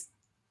face.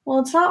 Well,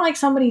 it's not like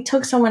somebody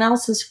took someone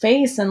else's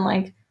face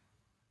and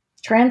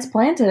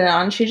transplanted it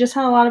on. She just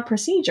had a lot of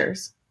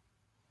procedures.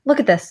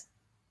 Look at this.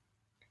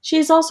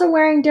 She's also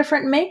wearing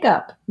different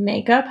makeup.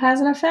 Makeup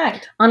has an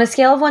effect. On a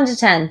scale of 1 to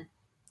 10.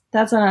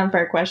 That's an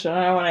unfair question.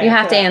 I don't want to answer. You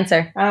have to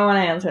answer. I don't want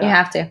to answer that. You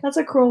have to. That's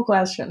a cruel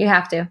question. You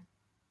have to.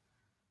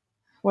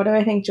 What do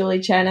I think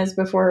Julie Chen is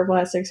before her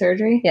plastic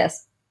surgery?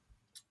 Yes.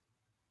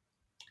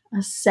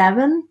 A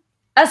 7?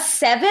 A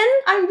 7?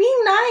 I'm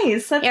being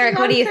nice. That's Eric,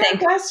 what do you think?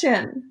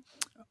 Question.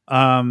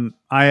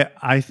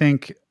 I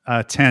think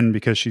 10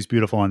 because she's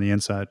beautiful on the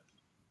inside.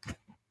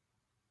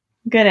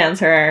 Good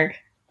answer, Eric.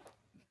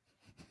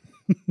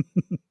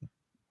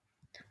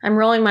 I'm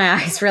rolling my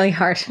eyes really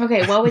hard.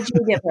 Okay, what would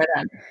you give her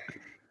then?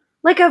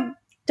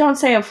 Don't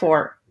say a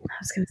 4. I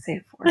was going to say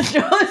a 4.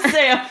 Don't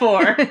say a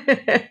 4.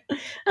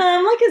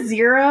 A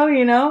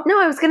 0,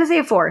 No, I was going to say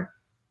a 4.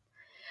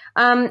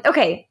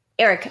 Okay,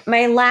 Eric,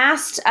 my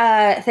last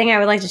thing I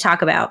would like to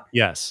talk about.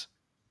 Yes.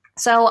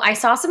 So I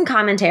saw some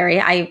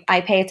commentary.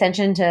 I pay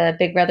attention to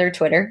Big Brother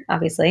Twitter,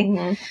 obviously.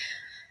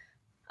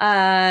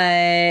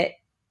 Mm-hmm.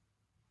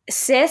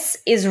 Sis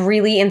is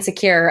really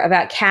insecure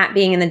about Kat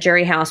being in the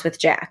jury house with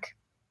Jack.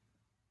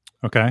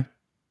 Okay.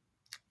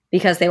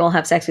 Because they will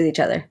have sex with each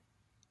other.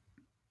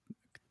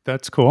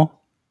 That's cool.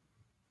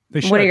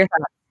 They should. What are your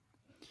thoughts?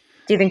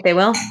 Do you think they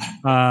will?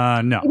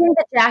 No. Do you think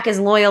that Jack is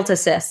loyal to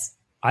Sis?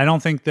 I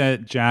don't think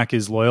that Jack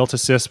is loyal to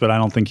Sis, but I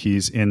don't think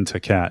he's into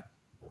Kat.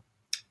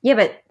 Yeah,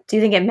 but do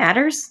you think it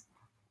matters?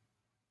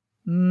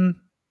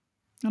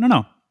 I don't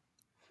know.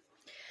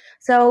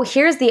 So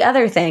here's the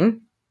other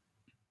thing.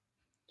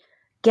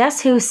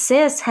 Guess who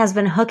Sis has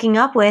been hooking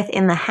up with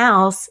in the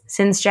house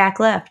since Jack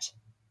left?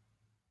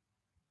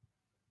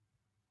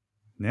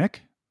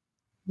 Nick?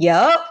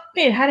 Yup.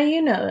 Wait, how do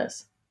you know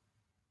this?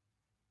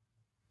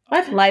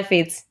 What? Live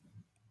feeds.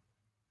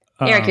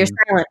 Eric, you're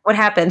silent. What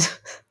happened?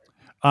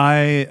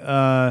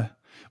 I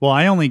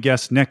only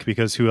guessed Nick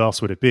because who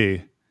else would it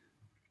be?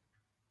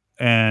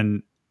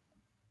 And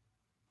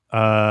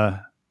I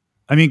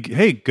mean,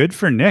 hey, good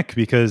for Nick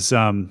because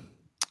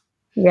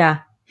Yeah.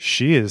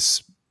 she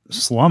is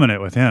slumming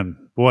it with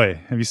him. Boy,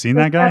 have you seen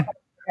that guy?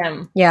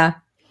 Him. Yeah.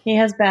 He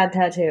has bad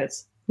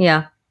tattoos.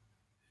 Yeah.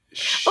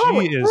 She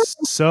is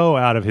so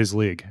out of his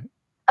league.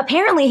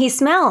 Apparently he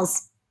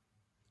smells.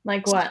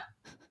 Like what?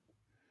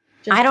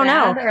 Just I don't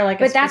bad, know. or like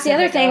a But that's the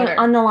other specific thing odor?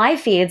 on the live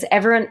feeds.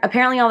 Everyone,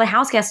 apparently all the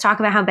house guests talk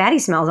about how bad he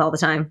smells all the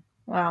time.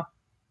 Wow.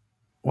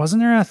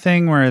 Wasn't there a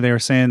thing where they were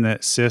saying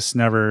that Sis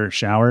never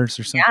showers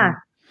or something? Yeah.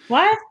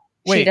 What?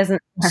 She Wait,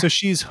 doesn't. so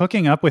she's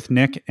hooking up with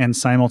Nick and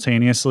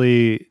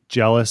simultaneously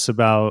jealous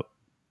about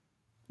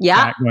Yeah.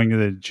 Matt going to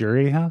the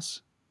jury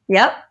house?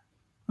 Yep.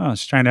 Oh,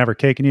 she's trying to have her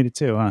cake and eat it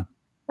too, huh?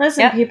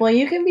 Listen, Yep. people,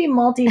 you can be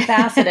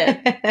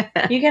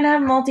multifaceted. You can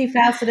have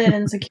multifaceted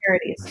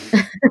insecurities.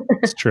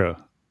 It's true.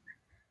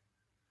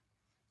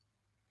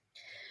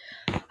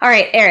 All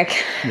right, Eric.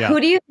 Yeah. Who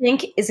do you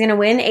think is going to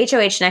win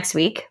HOH next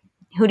week?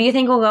 Who do you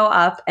think will go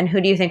up, and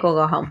who do you think will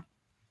go home?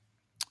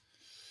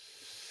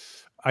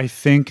 I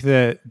think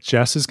that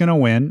Jess is going to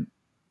win.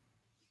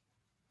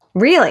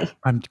 Really?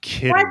 I'm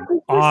kidding.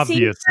 What? Did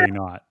you see Obviously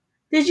not.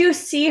 Did you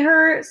see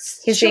her?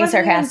 He's She being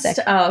wasn't even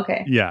sarcastic. oh,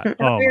 okay. Yeah. I thought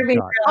Oh we were my being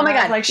God. real. Oh my I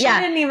was God. Like she Yeah.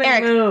 didn't even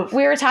Eric, move.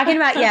 We were talking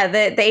about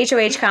the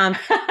HOH comp.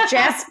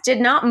 Jess did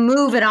not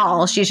move at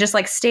all. She's just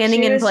like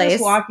standing She in was place.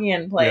 just walking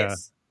in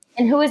place.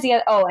 And who was the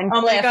other? Oh, and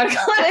Oh my Cliff. God,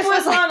 Cliff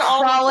was like on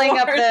all the crawling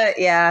up floors. the.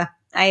 Yeah,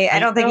 I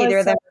don't think That either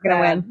was of them so are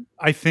going to bad. win.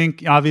 I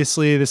think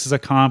obviously this is a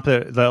comp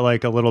that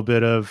like a little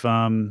bit of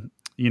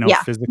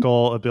Yeah.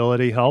 physical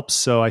ability helps.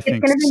 So I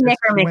think gonna be Sis Nick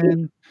or will Mickey.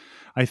 win.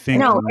 I think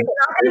No, it's not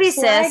going to be Her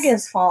flag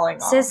Sis. is falling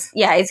off. Sis,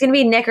 yeah, it's going to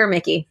be Nick or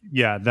Mickey.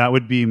 yeah, that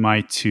would be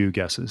my two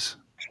guesses.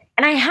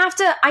 And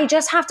I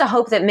just have to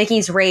hope that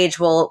Mickey's rage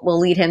will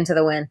lead him to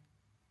the win.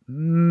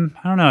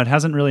 I don't know. It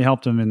hasn't really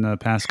helped him in the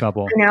past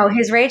couple. You know,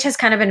 his rage has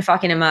kind of been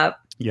fucking him up.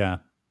 Yeah.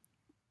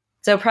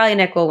 So probably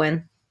Nick will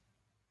win.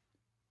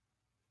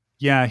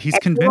 Yeah, he's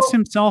convinced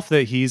himself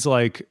that he's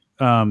like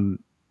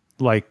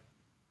that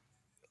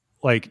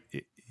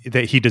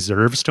he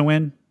deserves to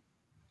win,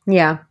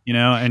 Yeah.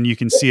 and you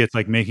can see it's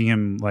like making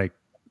him like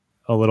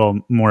a little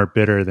more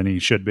bitter than he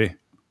should be.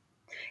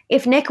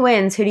 If Nick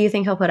wins, who do you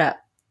think he'll put up?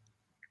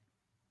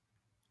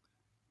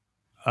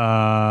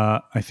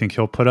 I think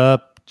he'll put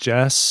up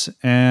Jess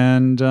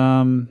and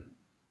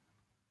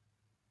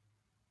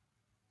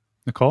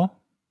Nicole.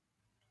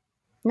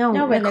 No,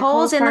 No, but Nicole's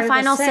Nicole's in the part of the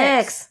final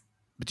six. six.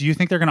 But do you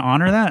think they're going to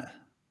honor that?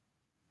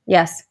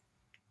 Yes.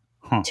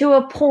 Huh. To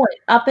a point,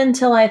 up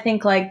until I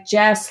think like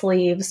Jess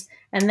leaves,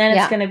 and then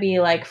Yeah. it's going to be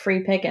like free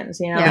pickings,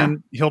 you know? Yeah.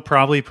 And he'll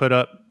probably put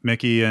up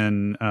Mickey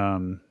and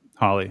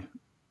Holly.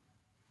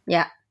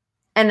 Yeah.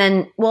 And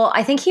then, well,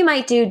 I think he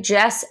might do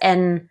Jess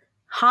and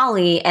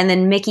Holly and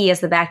then Mickey as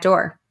the back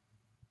door.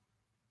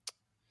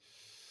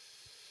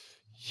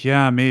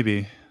 Yeah,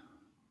 maybe.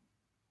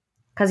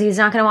 Because he's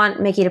not going to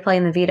want Mickey to play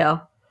in the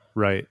veto.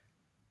 Right.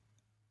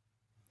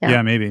 Yeah.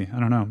 Yeah, maybe. I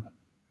don't know.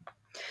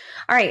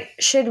 All right.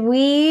 Should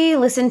we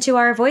listen to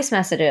our voice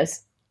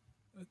messages?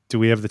 Do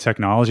we have the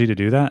technology to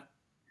do that?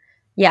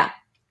 Yeah.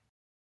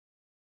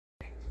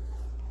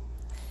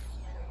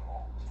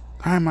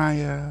 Hi,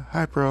 Maya.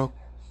 Hi, Brooke.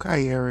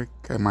 Hi, Eric.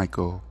 Hi,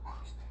 Michael.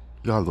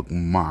 Y'all look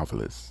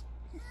marvelous.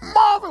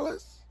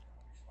 Marvelous!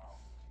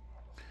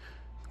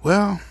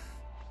 Well,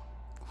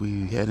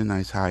 we had a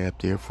nice high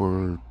up there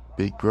for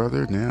Big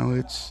Brother. Now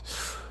it's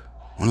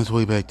on its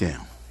way back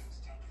down.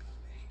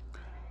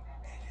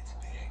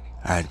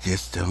 I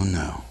just don't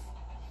know.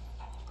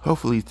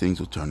 Hopefully things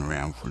will turn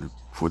around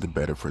for the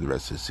better for the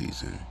rest of the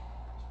season.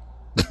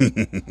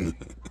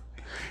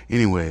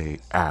 Anyway,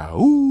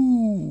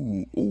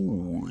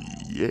 ooh,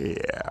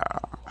 yeah.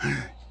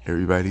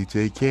 Everybody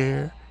take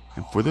care.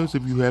 And for those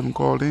of you who haven't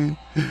called in,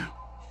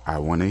 I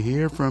want to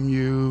hear from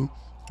you.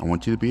 I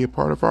want you to be a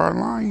part of our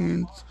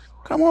alliance.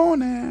 Come on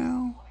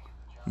now.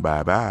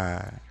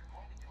 Bye-bye.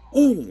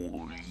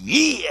 Ooh,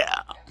 yeah.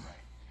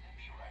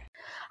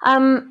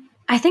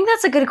 I think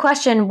that's a good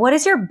question. What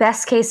is your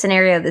best case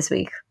scenario this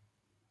week?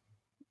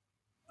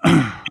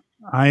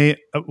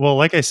 Well,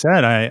 like I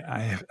said,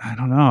 I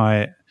don't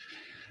know.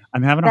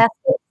 I'm having a Best-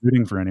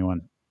 rooting for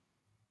anyone.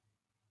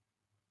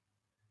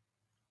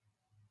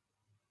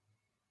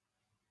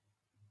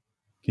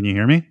 Can you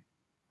hear me?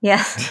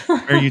 Yes. Or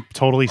are you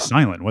totally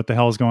silent? What the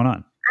hell is going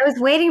on? I was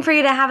waiting for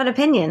you to have an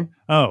opinion.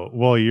 Oh,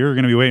 well, you're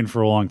going to be waiting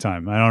for a long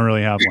time. I don't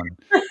really have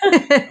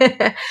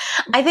one.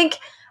 I think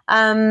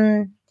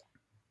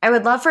I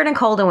would love for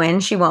Nicole to win.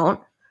 She won't.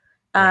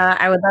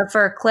 I would love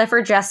for Cliff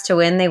or Jess to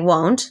win. They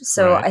won't.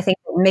 So Right. I think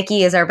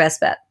Mickey is our best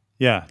bet.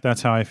 Yeah,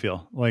 that's how I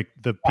feel. Like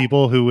the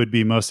people who would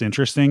be most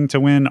interesting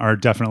to win are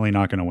definitely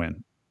not going to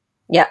win.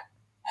 Yeah.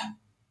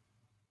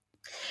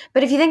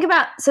 But if you think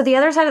about, so the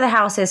other side of the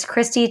house is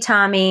Christy,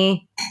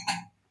 Tommy.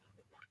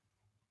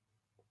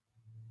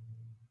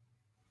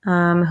 Who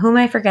am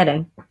I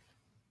forgetting?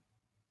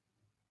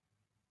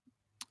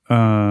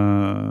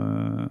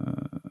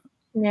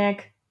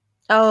 Nick.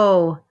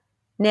 Oh,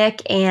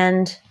 Nick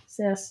and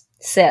Sis.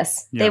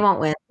 Sis. Yeah. They won't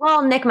win.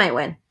 Well, Nick might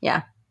win.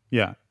 Yeah.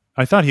 Yeah.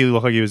 I thought he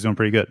looked like he was doing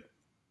pretty good.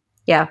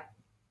 Yeah.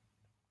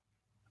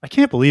 I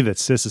can't believe that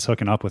Sis is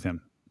hooking up with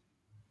him.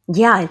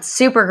 Yeah, it's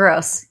super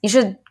gross. You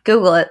should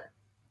Google it.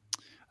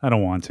 I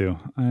don't want to.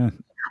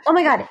 Oh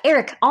my God,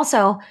 Eric,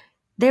 also,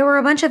 there were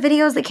a bunch of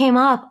videos that came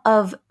up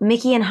of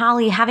Mickey and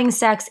Holly having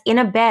sex in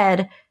a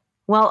bed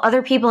while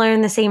other people are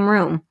in the same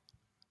room.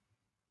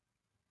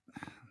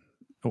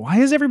 Why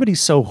is everybody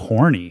so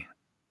horny?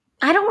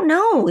 I don't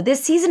know.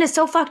 This season is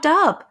so fucked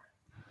up.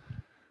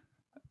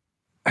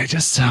 I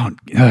just sound,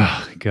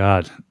 oh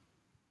God.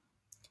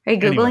 Are you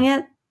Googling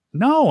it?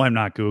 No, I'm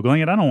not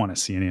Googling it. I don't want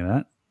to see any of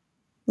that.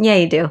 Yeah,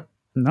 you do.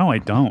 No, I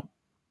don't.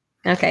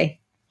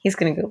 Okay. He's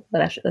going to Google it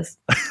after this.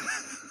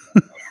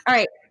 All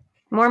right.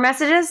 More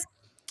messages?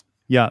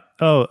 Yeah.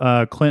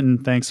 Oh,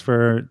 Clinton, thanks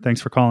for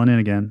calling in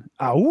again.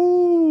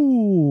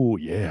 Oh,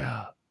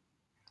 yeah.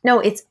 No,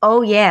 it's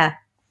oh yeah.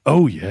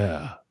 Oh,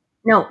 yeah.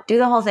 No, do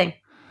the whole thing.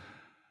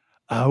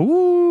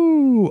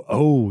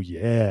 Oh,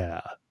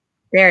 yeah.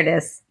 There it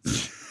is.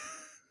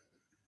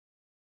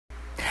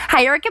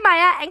 Hi, Eric and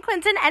Maya and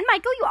Clinton and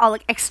Michael. You all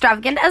look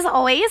extravagant as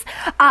always.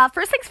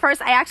 First things first,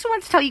 I actually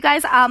want to tell you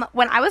guys,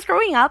 when I was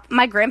growing up,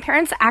 my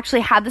grandparents actually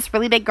had this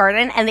really big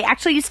garden and they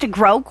actually used to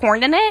grow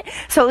corn in it.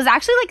 So it was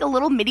actually like a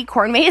little mini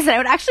corn maze, and I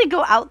would actually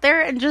go out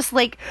there and just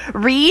like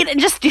read and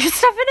just do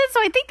stuff in it.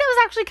 So I think that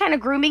was actually kind of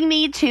grooming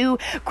me to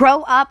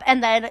grow up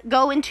and then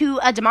go into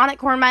a demonic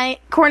corn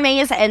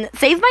maze and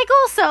save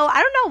Michael. So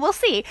I don't know. We'll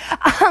see.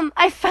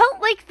 I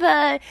felt like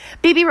the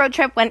baby road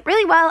trip went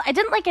really well. I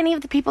didn't like any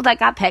of the people that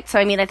got picked. So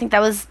I mean, I think that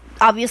was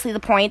obviously the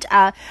point.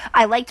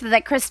 I liked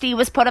that Christy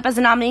was put up as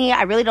a nominee.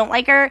 I really don't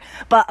like her.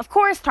 But of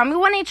course, Tommy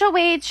won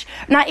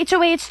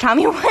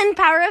Tommy won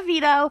Power of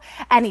Veto,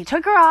 and he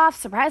took her off.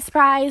 Surprise,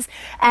 surprise.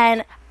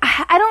 And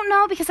I don't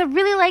know, because I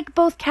really like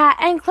both Kat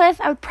and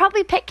Cliff. I would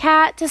probably pick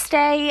Kat to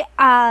stay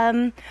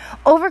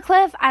over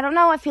Cliff. I don't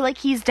know. I feel like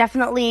he's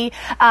definitely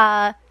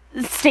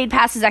stayed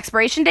past his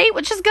expiration date,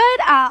 which is good.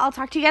 I'll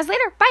talk to you guys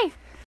later. Bye.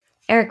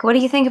 Eric, what do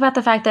you think about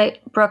the fact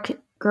that Brooke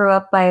grew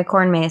up by a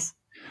corn maze?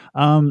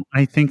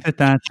 I think that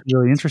that's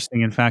really interesting.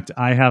 In fact,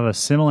 I have a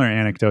similar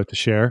anecdote to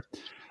share.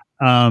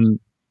 I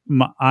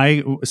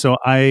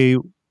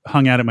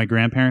hung out at my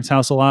grandparents'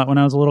 house a lot when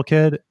I was a little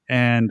kid,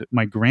 and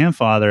my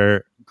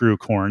grandfather grew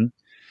corn,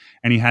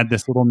 and he had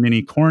this little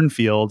mini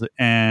cornfield.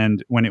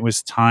 And when it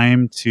was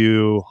time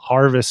to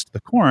harvest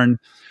the corn,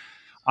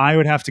 I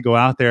would have to go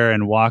out there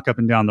and walk up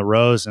and down the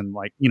rows and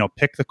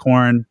pick the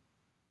corn.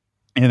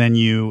 And then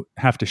you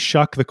have to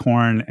shuck the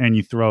corn and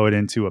you throw it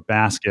into a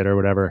basket or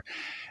whatever.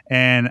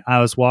 And I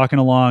was walking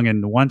along,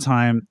 and one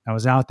time I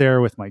was out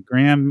there with my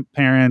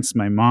grandparents,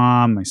 my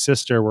mom, my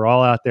sister. We're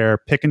all out there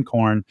picking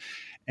corn.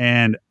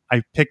 And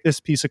I picked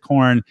this piece of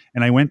corn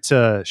and I went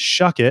to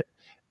shuck it.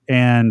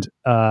 And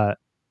I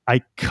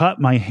cut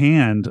my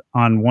hand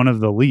on one of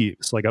the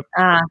leaves, I've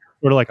heard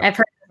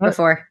this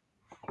before.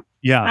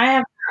 Yeah. I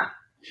have not.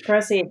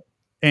 Proceed.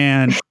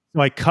 And so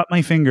I cut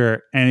my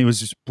finger and it was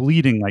just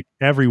bleeding like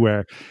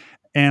everywhere.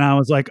 And I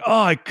was like,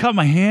 oh, I cut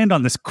my hand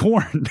on this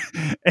corn.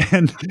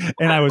 and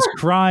I was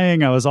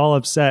crying. I was all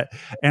upset.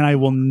 And I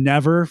will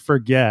never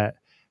forget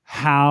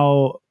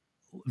how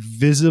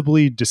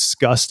visibly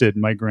disgusted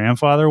my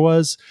grandfather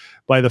was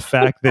by the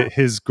fact that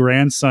his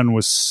grandson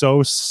was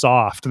so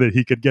soft that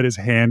he could get his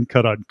hand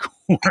cut on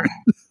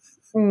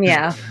corn.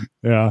 Yeah.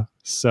 Yeah.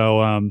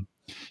 So,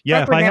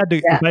 if I had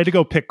to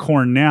go pick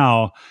corn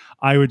now,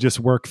 I would just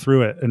work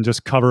through it and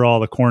just cover all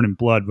the corn in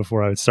blood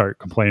before I would start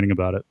complaining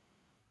about it.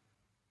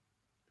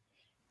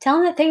 Tell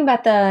them the thing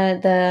about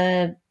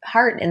the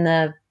heart in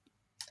the...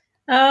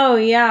 Oh,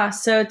 yeah.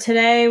 So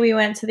today we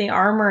went to the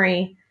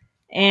armory,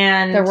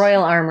 and the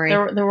Royal Armory.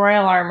 The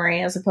Royal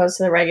Armory as opposed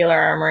to the regular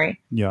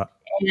armory. Yeah.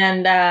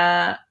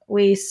 And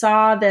we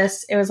saw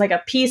this. It was like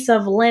a piece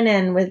of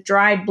linen with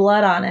dried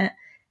blood on it.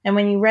 And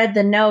when you read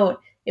the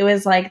note, it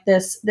was like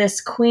this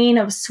queen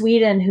of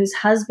Sweden whose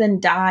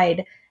husband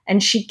died,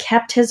 and she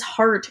kept his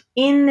heart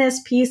in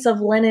this piece of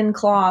linen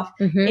cloth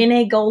in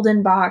a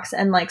golden box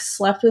and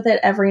slept with it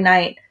every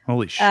night.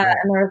 Holy shit. And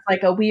there was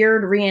a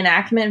weird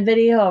reenactment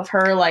video of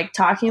her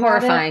talking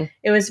about it.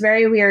 It was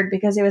very weird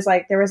because it was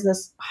there was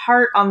this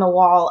heart on the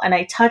wall and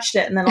I touched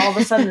it, and then all of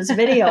a sudden this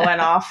video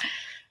went off.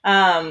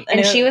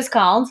 And she was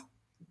called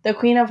the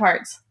Queen of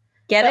Hearts.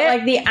 Get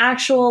it? The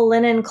actual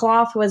linen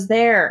cloth was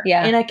there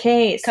in a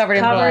case covered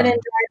in dried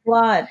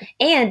blood.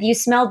 And you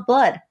smelled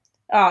blood.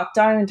 Oh,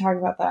 don't even talk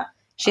about that.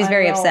 She's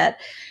very upset.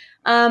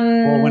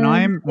 Well, when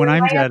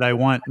I'm dead, I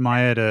want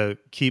Maya to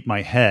keep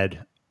my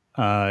head.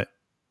 Of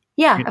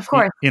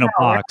course. In a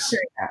box.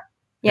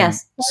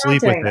 Yes.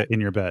 Sleep with it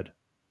in your bed.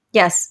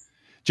 Yes.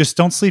 Just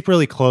don't sleep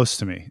really close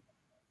to me.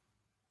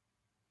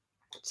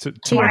 To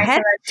your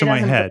head? To my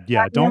head.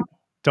 Yeah.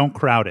 Don't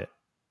crowd it.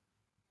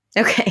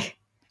 Okay.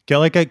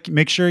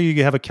 Make sure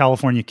you have a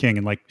California King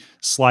and like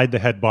slide the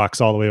head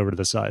box all the way over to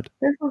the side.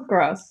 This was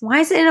gross. Why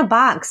is it in a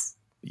box?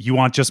 You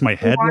want just my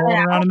head rolling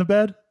around in the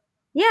bed?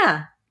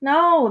 Yeah.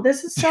 No,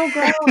 this is so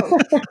gross.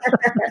 This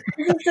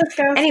is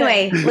disgusting.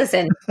 Anyway,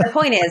 listen, the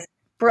point is,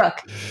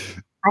 Brooke,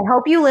 I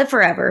hope you live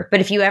forever, but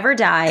if you ever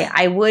die,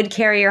 I would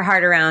carry your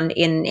heart around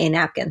in a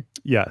napkin.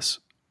 Yes.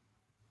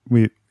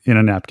 In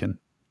a napkin.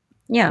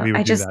 Yeah. We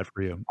would do that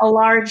for you. A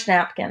large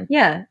napkin.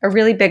 Yeah. A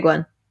really big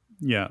one.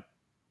 Yeah.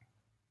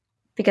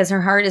 Because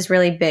her heart is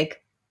really big.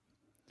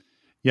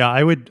 Yeah,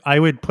 I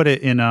would put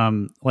it in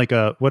like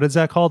what is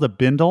that called? A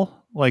bindle?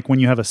 Like when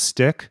you have a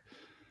stick?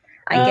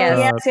 I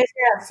guess.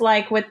 Yes.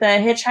 Like with the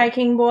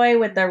hitchhiking boy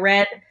with the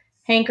red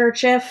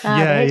handkerchief.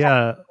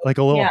 Yeah. Like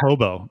a little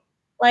hobo.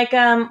 Like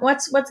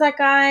what's that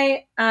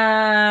guy?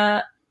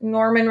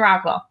 Norman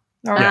Rockwell.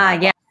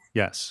 Yeah.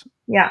 Yes.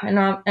 Yeah,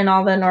 and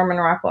all the Norman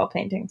Rockwell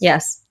paintings.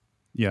 Yes.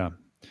 Yeah.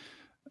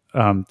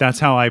 That's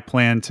how I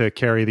plan to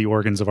carry the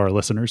organs of our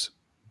listeners.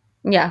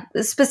 Yeah.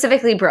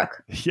 Specifically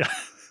Brooke. Yeah.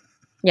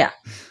 Yeah.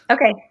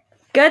 Okay.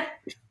 Good.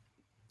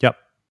 Yep.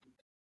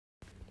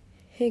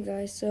 Hey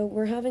guys, so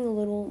we're having a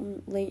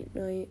little late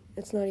night.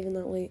 It's not even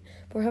that late.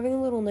 But we're having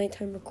a little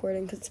nighttime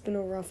recording because it's been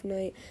a rough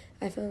night.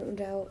 I found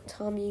out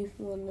Tommy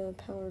won the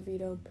power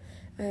veto.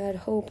 I had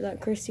hope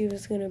that Christy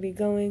was going to be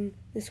going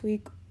this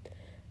week,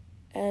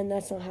 and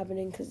that's not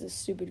happening because of this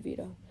stupid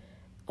veto.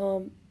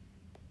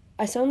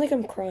 I sound like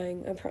I'm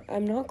crying.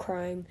 I'm not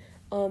crying.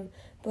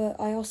 But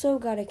I also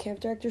got a camp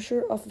director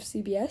shirt off of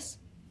CBS.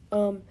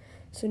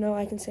 So now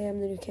I can say I'm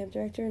the new camp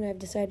director, and I've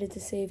decided to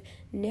save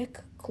Nick,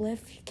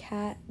 Cliff,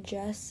 Kat,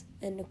 Jess,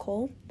 and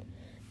Nicole,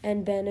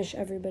 and banish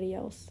everybody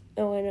else.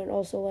 Oh, and I'd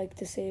also like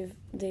to save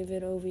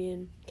David, Ovi,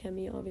 and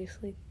Kemi,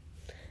 obviously.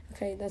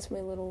 Okay, that's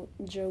my little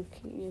joke.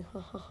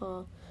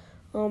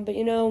 But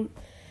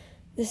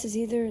this is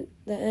either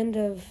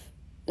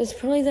it's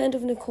probably the end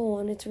of Nicole,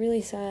 and it's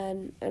really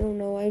sad. I don't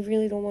know. I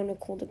really don't want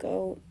Nicole to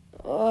go.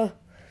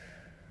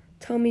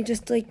 Tommy,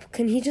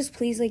 can he just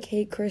please,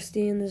 hate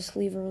Christy and just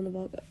leave her on the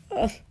boat?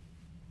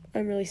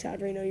 I'm really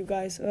sad right now, you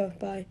guys.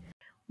 Bye.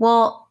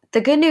 Well,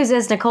 the good news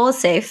is Nicole is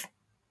safe.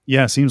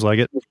 Yeah, seems like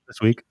it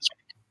this week.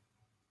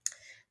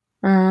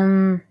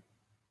 What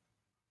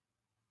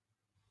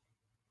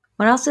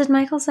else did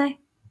Michael say?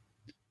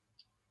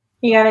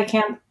 He got a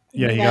camp.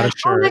 Yeah, he got a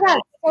shirt. Oh my God,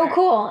 so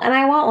cool. And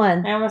I want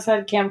one. I almost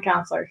said camp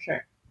counselor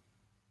shirt.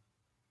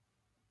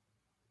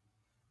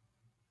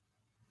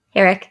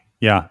 Eric.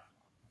 Yeah.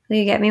 Will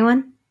you get me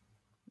one?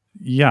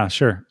 Yeah,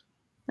 sure.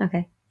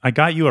 Okay. I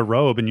got you a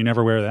robe and you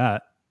never wear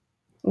that.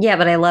 Yeah,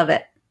 but I love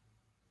it.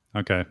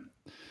 Okay.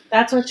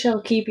 That's what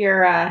she'll keep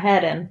your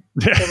head in,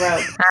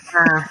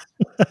 the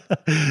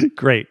robe.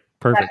 Great.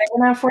 Perfect. Is that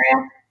big enough for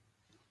you?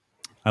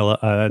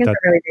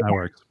 That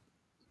works.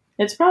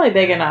 It's probably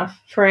big enough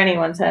for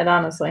anyone's head,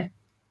 honestly.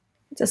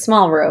 It's a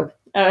small robe.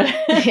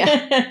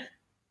 Yeah.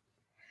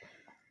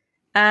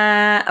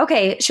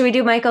 Okay. Should we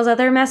do Michael's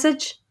other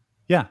message?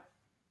 Yeah.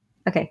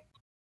 Okay.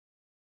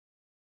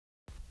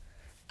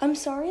 I'm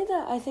sorry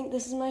that I think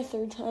this is my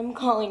third time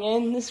calling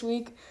in this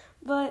week,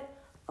 but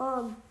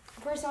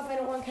first off, I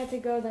don't want Kat to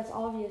go. That's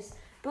obvious.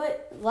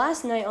 But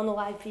last night on the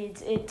live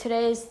feeds,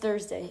 today is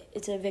Thursday.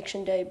 It's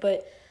eviction day.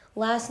 But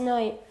last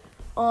night,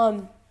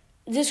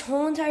 this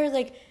whole entire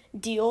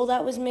deal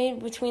that was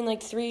made between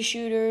three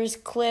shooters,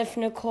 Cliff,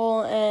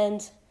 Nicole,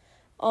 and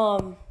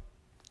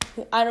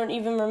I don't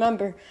even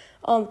remember.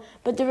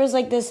 But there was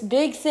this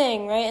big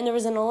thing, right? And there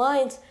was an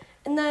alliance.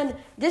 And then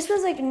this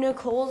was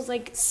Nicole's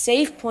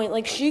safe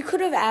point. She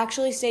could have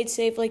actually stayed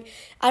safe.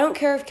 I don't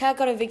care if Kat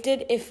got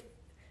evicted if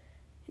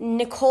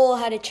Nicole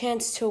had a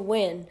chance to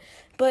win.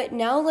 But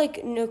now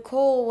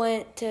Nicole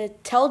went to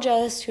tell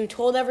Jess, who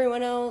told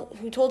everyone else,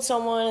 who told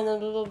someone, and then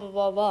blah blah blah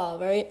blah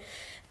blah, right?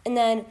 And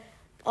then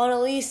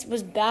Annalise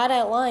was bad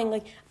at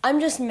lying. I'm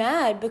just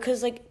mad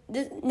because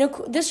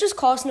this just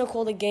cost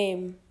Nicole the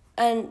game,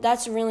 and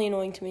that's really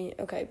annoying to me.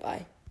 Okay,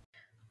 bye.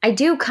 I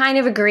do kind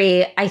of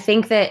agree. I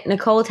think that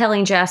Nicole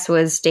telling Jess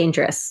was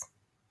dangerous.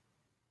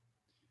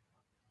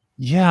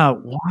 Yeah,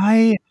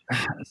 why?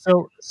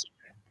 So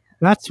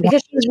that's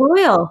because she's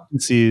loyal.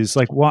 Sees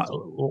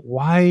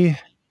why?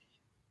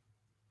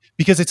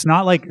 Because it's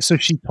not so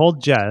she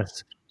told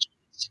Jess,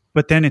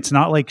 but then it's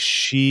not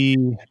she.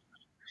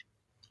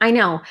 I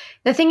know.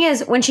 The thing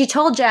is, when she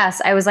told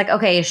Jess, I was like,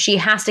 okay, she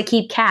has to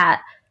keep Kat,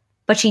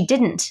 but she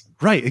didn't.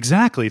 Right,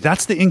 exactly.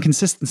 That's the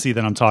inconsistency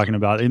that I'm talking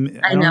about. I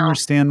don't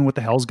understand what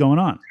the hell's going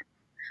on.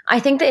 I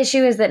think the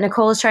issue is that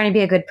Nicole is trying to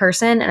be a good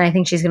person, and I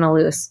think she's going to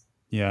lose.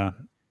 Yeah.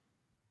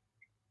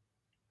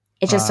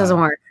 It just doesn't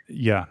work.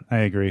 Yeah, I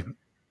agree.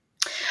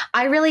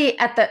 I really,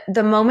 at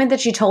the moment that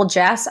she told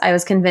Jess, I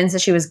was convinced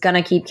that she was going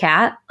to keep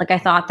Kat. I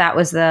thought that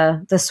was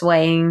the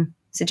swaying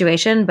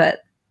situation, but.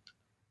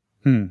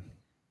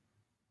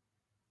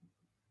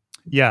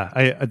 Yeah,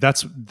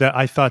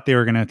 I thought they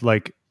were going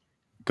to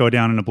go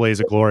down in a blaze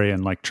of glory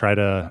and try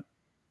to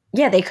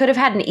Yeah, they could have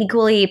had an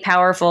equally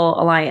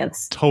powerful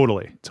alliance.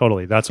 Totally.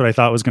 That's what I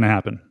thought was going to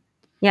happen.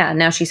 Yeah,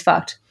 now she's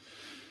fucked.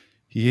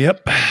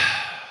 Yep.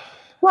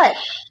 What?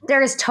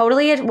 There is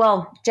totally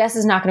well, Jess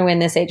is not going to win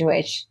this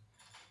HOH.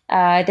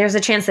 There's a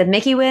chance that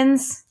Mickey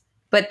wins,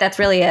 but that's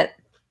really it.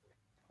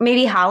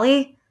 Maybe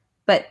Holly,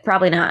 but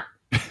probably not.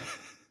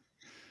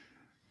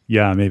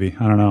 Yeah, maybe.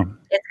 I don't know.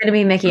 It's going to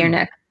be Mickey or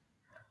Nick.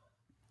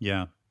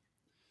 Yeah.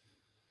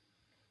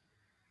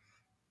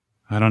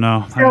 I don't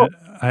know. So-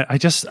 I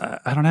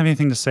don't have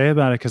anything to say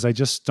about it because I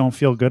just don't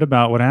feel good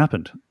about what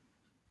happened.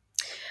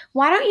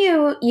 Why don't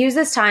you use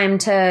this time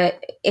to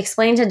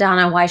explain to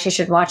Donna why she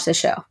should watch the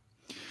show?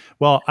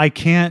 Well, I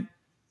can't,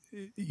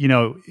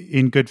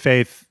 in good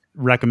faith,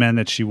 recommend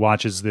that she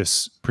watches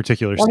this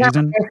particular season. Not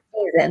this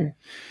season,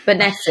 but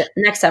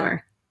next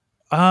summer.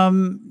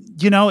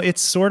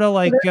 It's sort of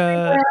like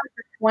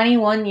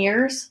 21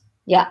 years?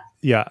 Yeah.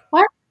 Yeah.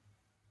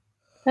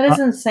 That is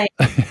insane.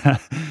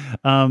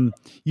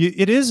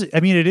 It is. I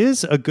mean, it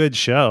is a good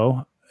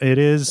show. It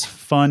is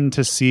fun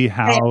to see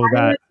how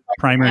that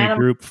primary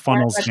group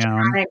funnels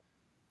down.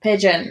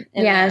 Pigeon.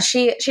 Yeah,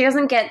 she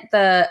doesn't get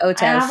the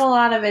OTEV. I have a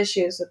lot of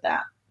issues with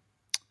that.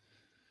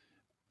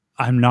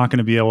 I'm not going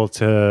to be able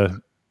to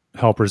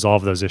help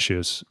resolve those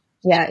issues.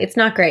 Yeah, it's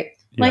not great.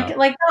 Yeah.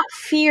 Like not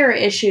fear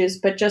issues,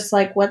 but just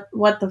like what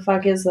the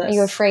fuck is this? Are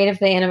you afraid of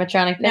the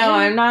animatronic pigeon? No,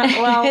 I'm not.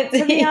 Well,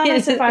 to be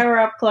honest, if I were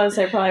up close,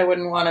 I probably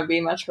wouldn't want to be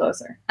much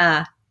closer.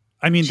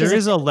 I mean, there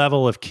is a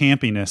level of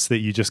campiness that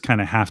you just kind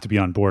of have to be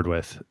on board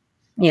with.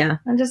 Yeah.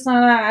 I'm just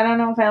not. I don't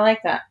know if I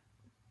like that.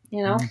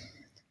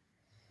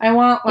 I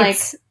want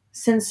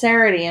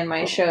sincerity in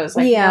my shows.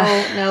 Like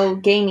no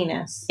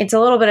gaminess. It's a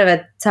little bit of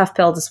a tough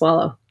pill to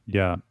swallow.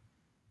 Yeah.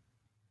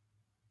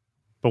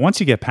 But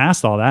once you get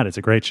past all that, it's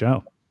a great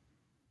show.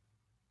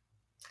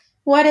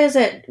 What is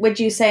it, would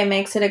you say,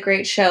 makes it a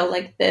great show?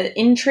 Like the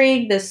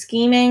intrigue, the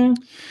scheming?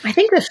 I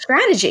think the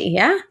strategy,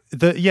 yeah?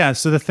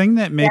 So the thing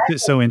that makes it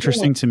so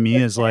interesting to me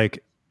is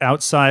like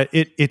outside,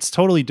 it's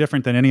totally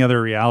different than any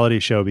other reality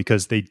show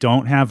because they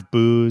don't have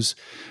booze.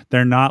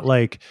 They're not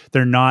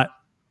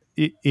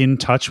in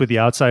touch with the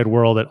outside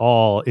world at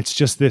all. It's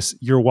just this,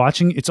 you're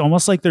watching, it's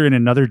almost like they're in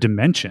another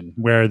dimension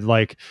where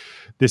like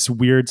this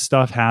weird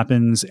stuff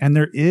happens and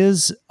there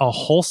is a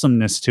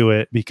wholesomeness to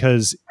it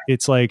because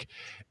it's like,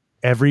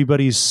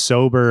 everybody's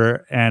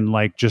sober and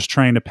like just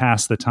trying to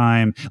pass the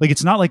time. Like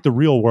it's not like the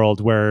real world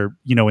where,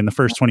 in the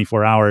first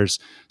 24 hours,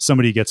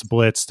 somebody gets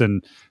blitzed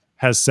and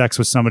has sex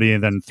with somebody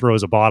and then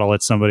throws a bottle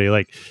at somebody.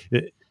 Like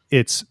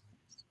it's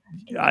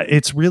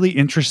really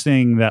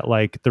interesting that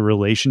like the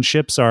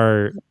relationships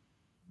are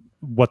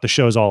what the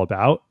show's all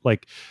about.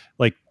 Like,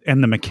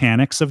 and the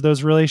mechanics of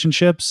those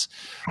relationships.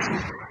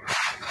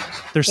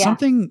 There's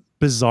something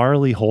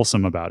bizarrely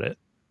wholesome about it.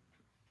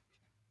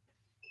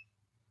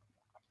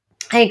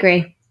 I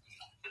agree.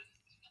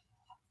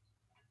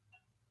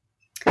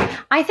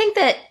 I think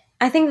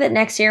that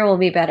next year will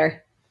be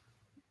better.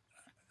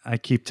 I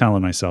keep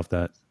telling myself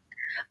that.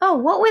 Oh,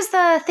 what was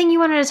the thing you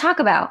wanted to talk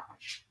about?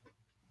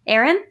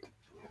 Aaron?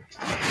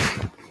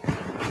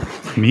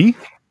 Me?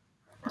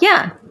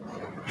 Yeah.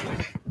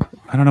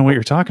 I don't know what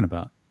you're talking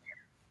about.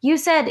 You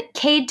said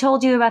Cade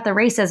told you about the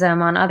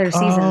racism on other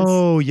seasons.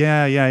 Oh,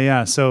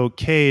 yeah. So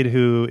Cade,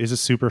 who is a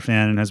super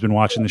fan and has been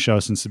watching the show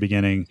since the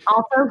beginning.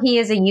 Also, he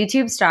is a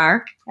YouTube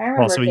star.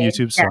 Also a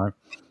YouTube star.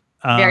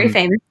 Very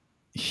famous.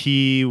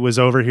 He was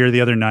over here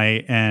the other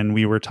night and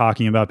we were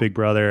talking about Big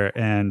Brother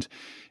and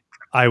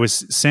I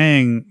was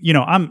saying,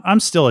 I'm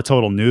still a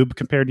total noob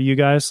compared to you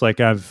guys. Like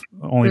I've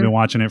only been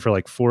watching it for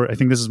like I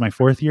think this is my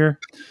 4th year.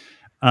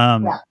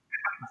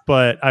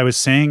 But I was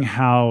saying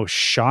how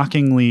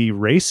shockingly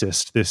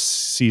racist this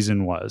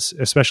season was,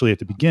 especially at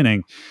the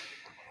beginning.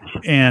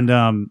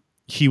 And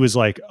he was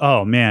like,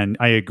 oh man,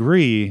 I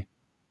agree.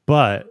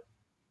 But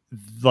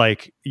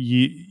like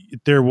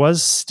there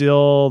was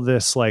still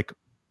this like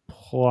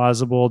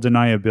plausible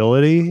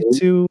deniability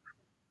to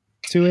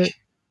it.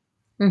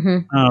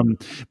 Mm-hmm.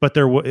 But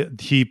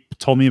he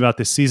told me about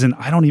this season.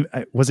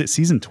 Was it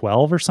season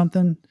 12 or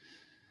something?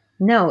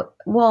 No.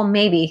 Well,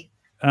 maybe.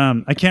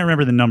 I can't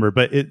remember the number,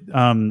 but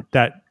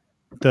that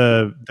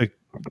the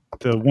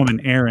woman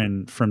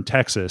Erin from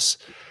Texas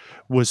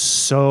was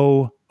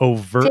so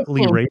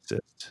overtly 15.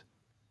 racist.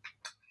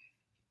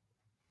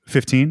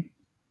 15?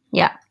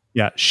 Yeah.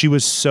 Yeah, she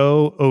was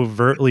so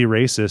overtly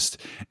racist.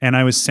 And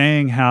I was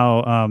saying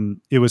how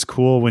it was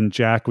cool when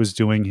Jack was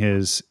doing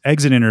his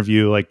exit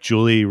interview, like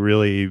Julie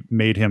really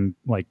made him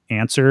like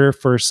answer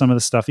for some of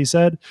the stuff he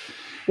said.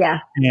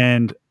 Yeah.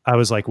 And I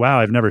was like, wow,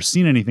 I've never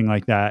seen anything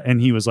like that.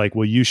 And he was like,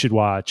 well, you should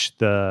watch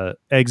the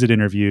exit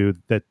interview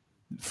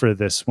for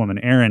this woman,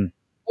 Erin.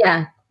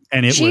 Yeah.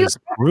 And it was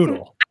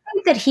brutal. I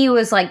think that he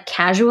was like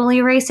casually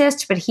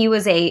racist, but she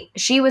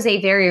was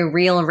a very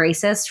real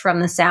racist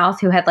from the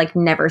South who had like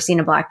never seen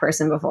a black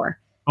person before.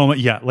 Oh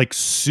yeah. Like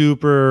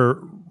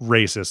super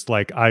racist.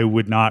 Like I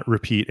would not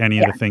repeat any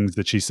of the things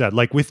that she said.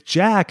 Like with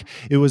Jack,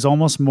 it was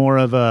almost more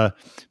of a,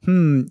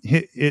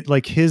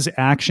 like his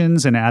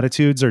actions and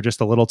attitudes are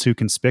just a little too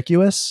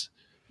conspicuous.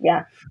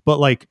 Yeah. But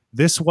like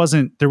there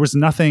was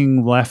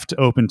nothing left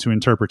open to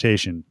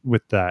interpretation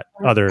with that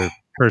other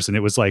person.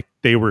 It was like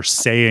they were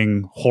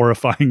saying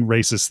horrifying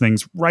racist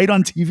things right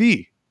on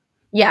TV.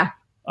 Yeah.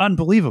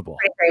 Unbelievable.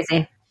 Pretty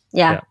crazy.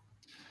 Yeah.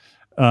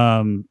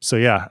 So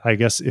yeah, I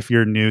guess if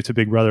you're new to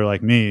Big Brother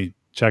like me,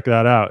 check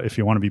that out if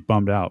you want to be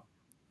bummed out.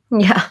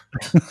 Yeah.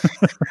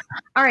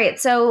 All right.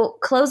 So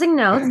closing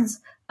notes.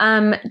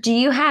 Do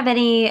you have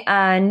any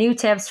new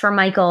tips for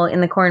Michael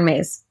in the corn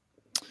maze?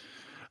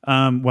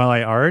 Well,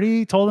 I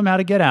already told him how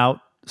to get out.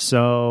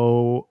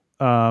 So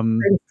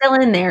He's still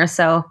in there.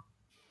 So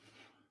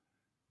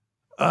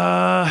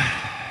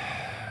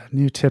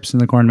new tips in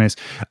the corn maze.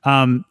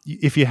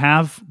 If you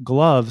have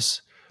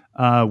gloves,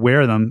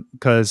 wear them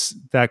because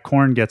that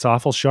corn gets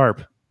awful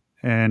sharp.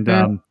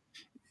 And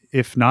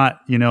if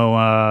not,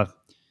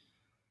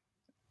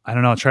 I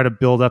don't know, try to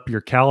build up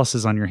your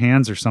calluses on your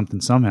hands or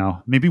something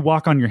somehow. Maybe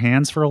walk on your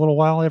hands for a little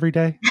while every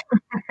day.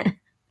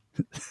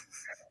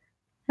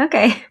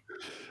 okay.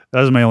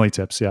 Those are my only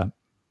tips. Yeah.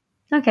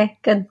 Okay,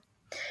 good.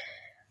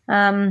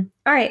 All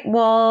right.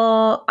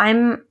 Well,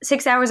 I'm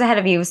 6 hours ahead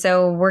of you,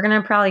 so we're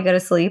going to probably go to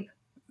sleep.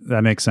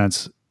 That makes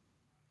sense.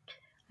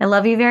 I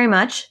love you very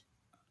much.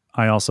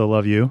 I also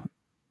love you.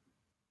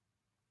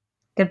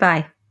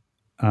 Goodbye.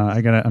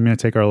 I'm going to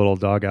take our little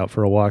dog out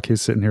for a walk.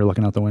 He's sitting here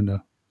looking out the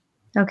window.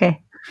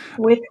 Okay.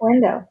 Which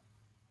window?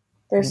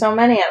 There's so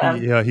many of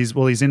them. Yeah,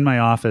 he's in my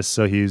office,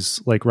 so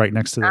he's like right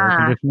next to the air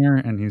conditioner,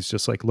 and he's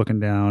just like looking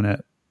down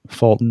at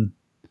Fulton,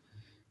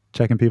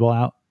 checking people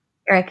out.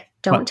 Eric,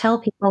 don't tell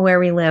people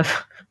where we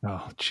live.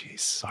 Oh,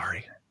 geez,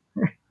 sorry.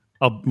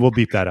 We'll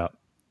beep that up.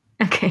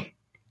 Okay.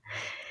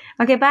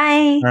 Okay,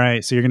 bye. All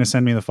right, so you're gonna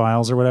send me the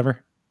files or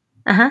whatever?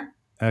 Uh-huh.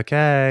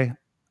 Okay.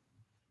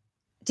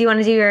 Do you want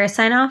to do your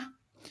sign off?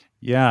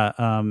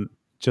 Yeah.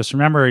 Just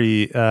remember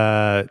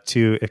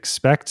to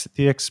expect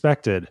the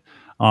expected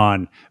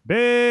on Big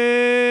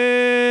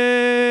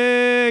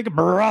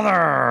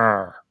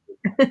Brother.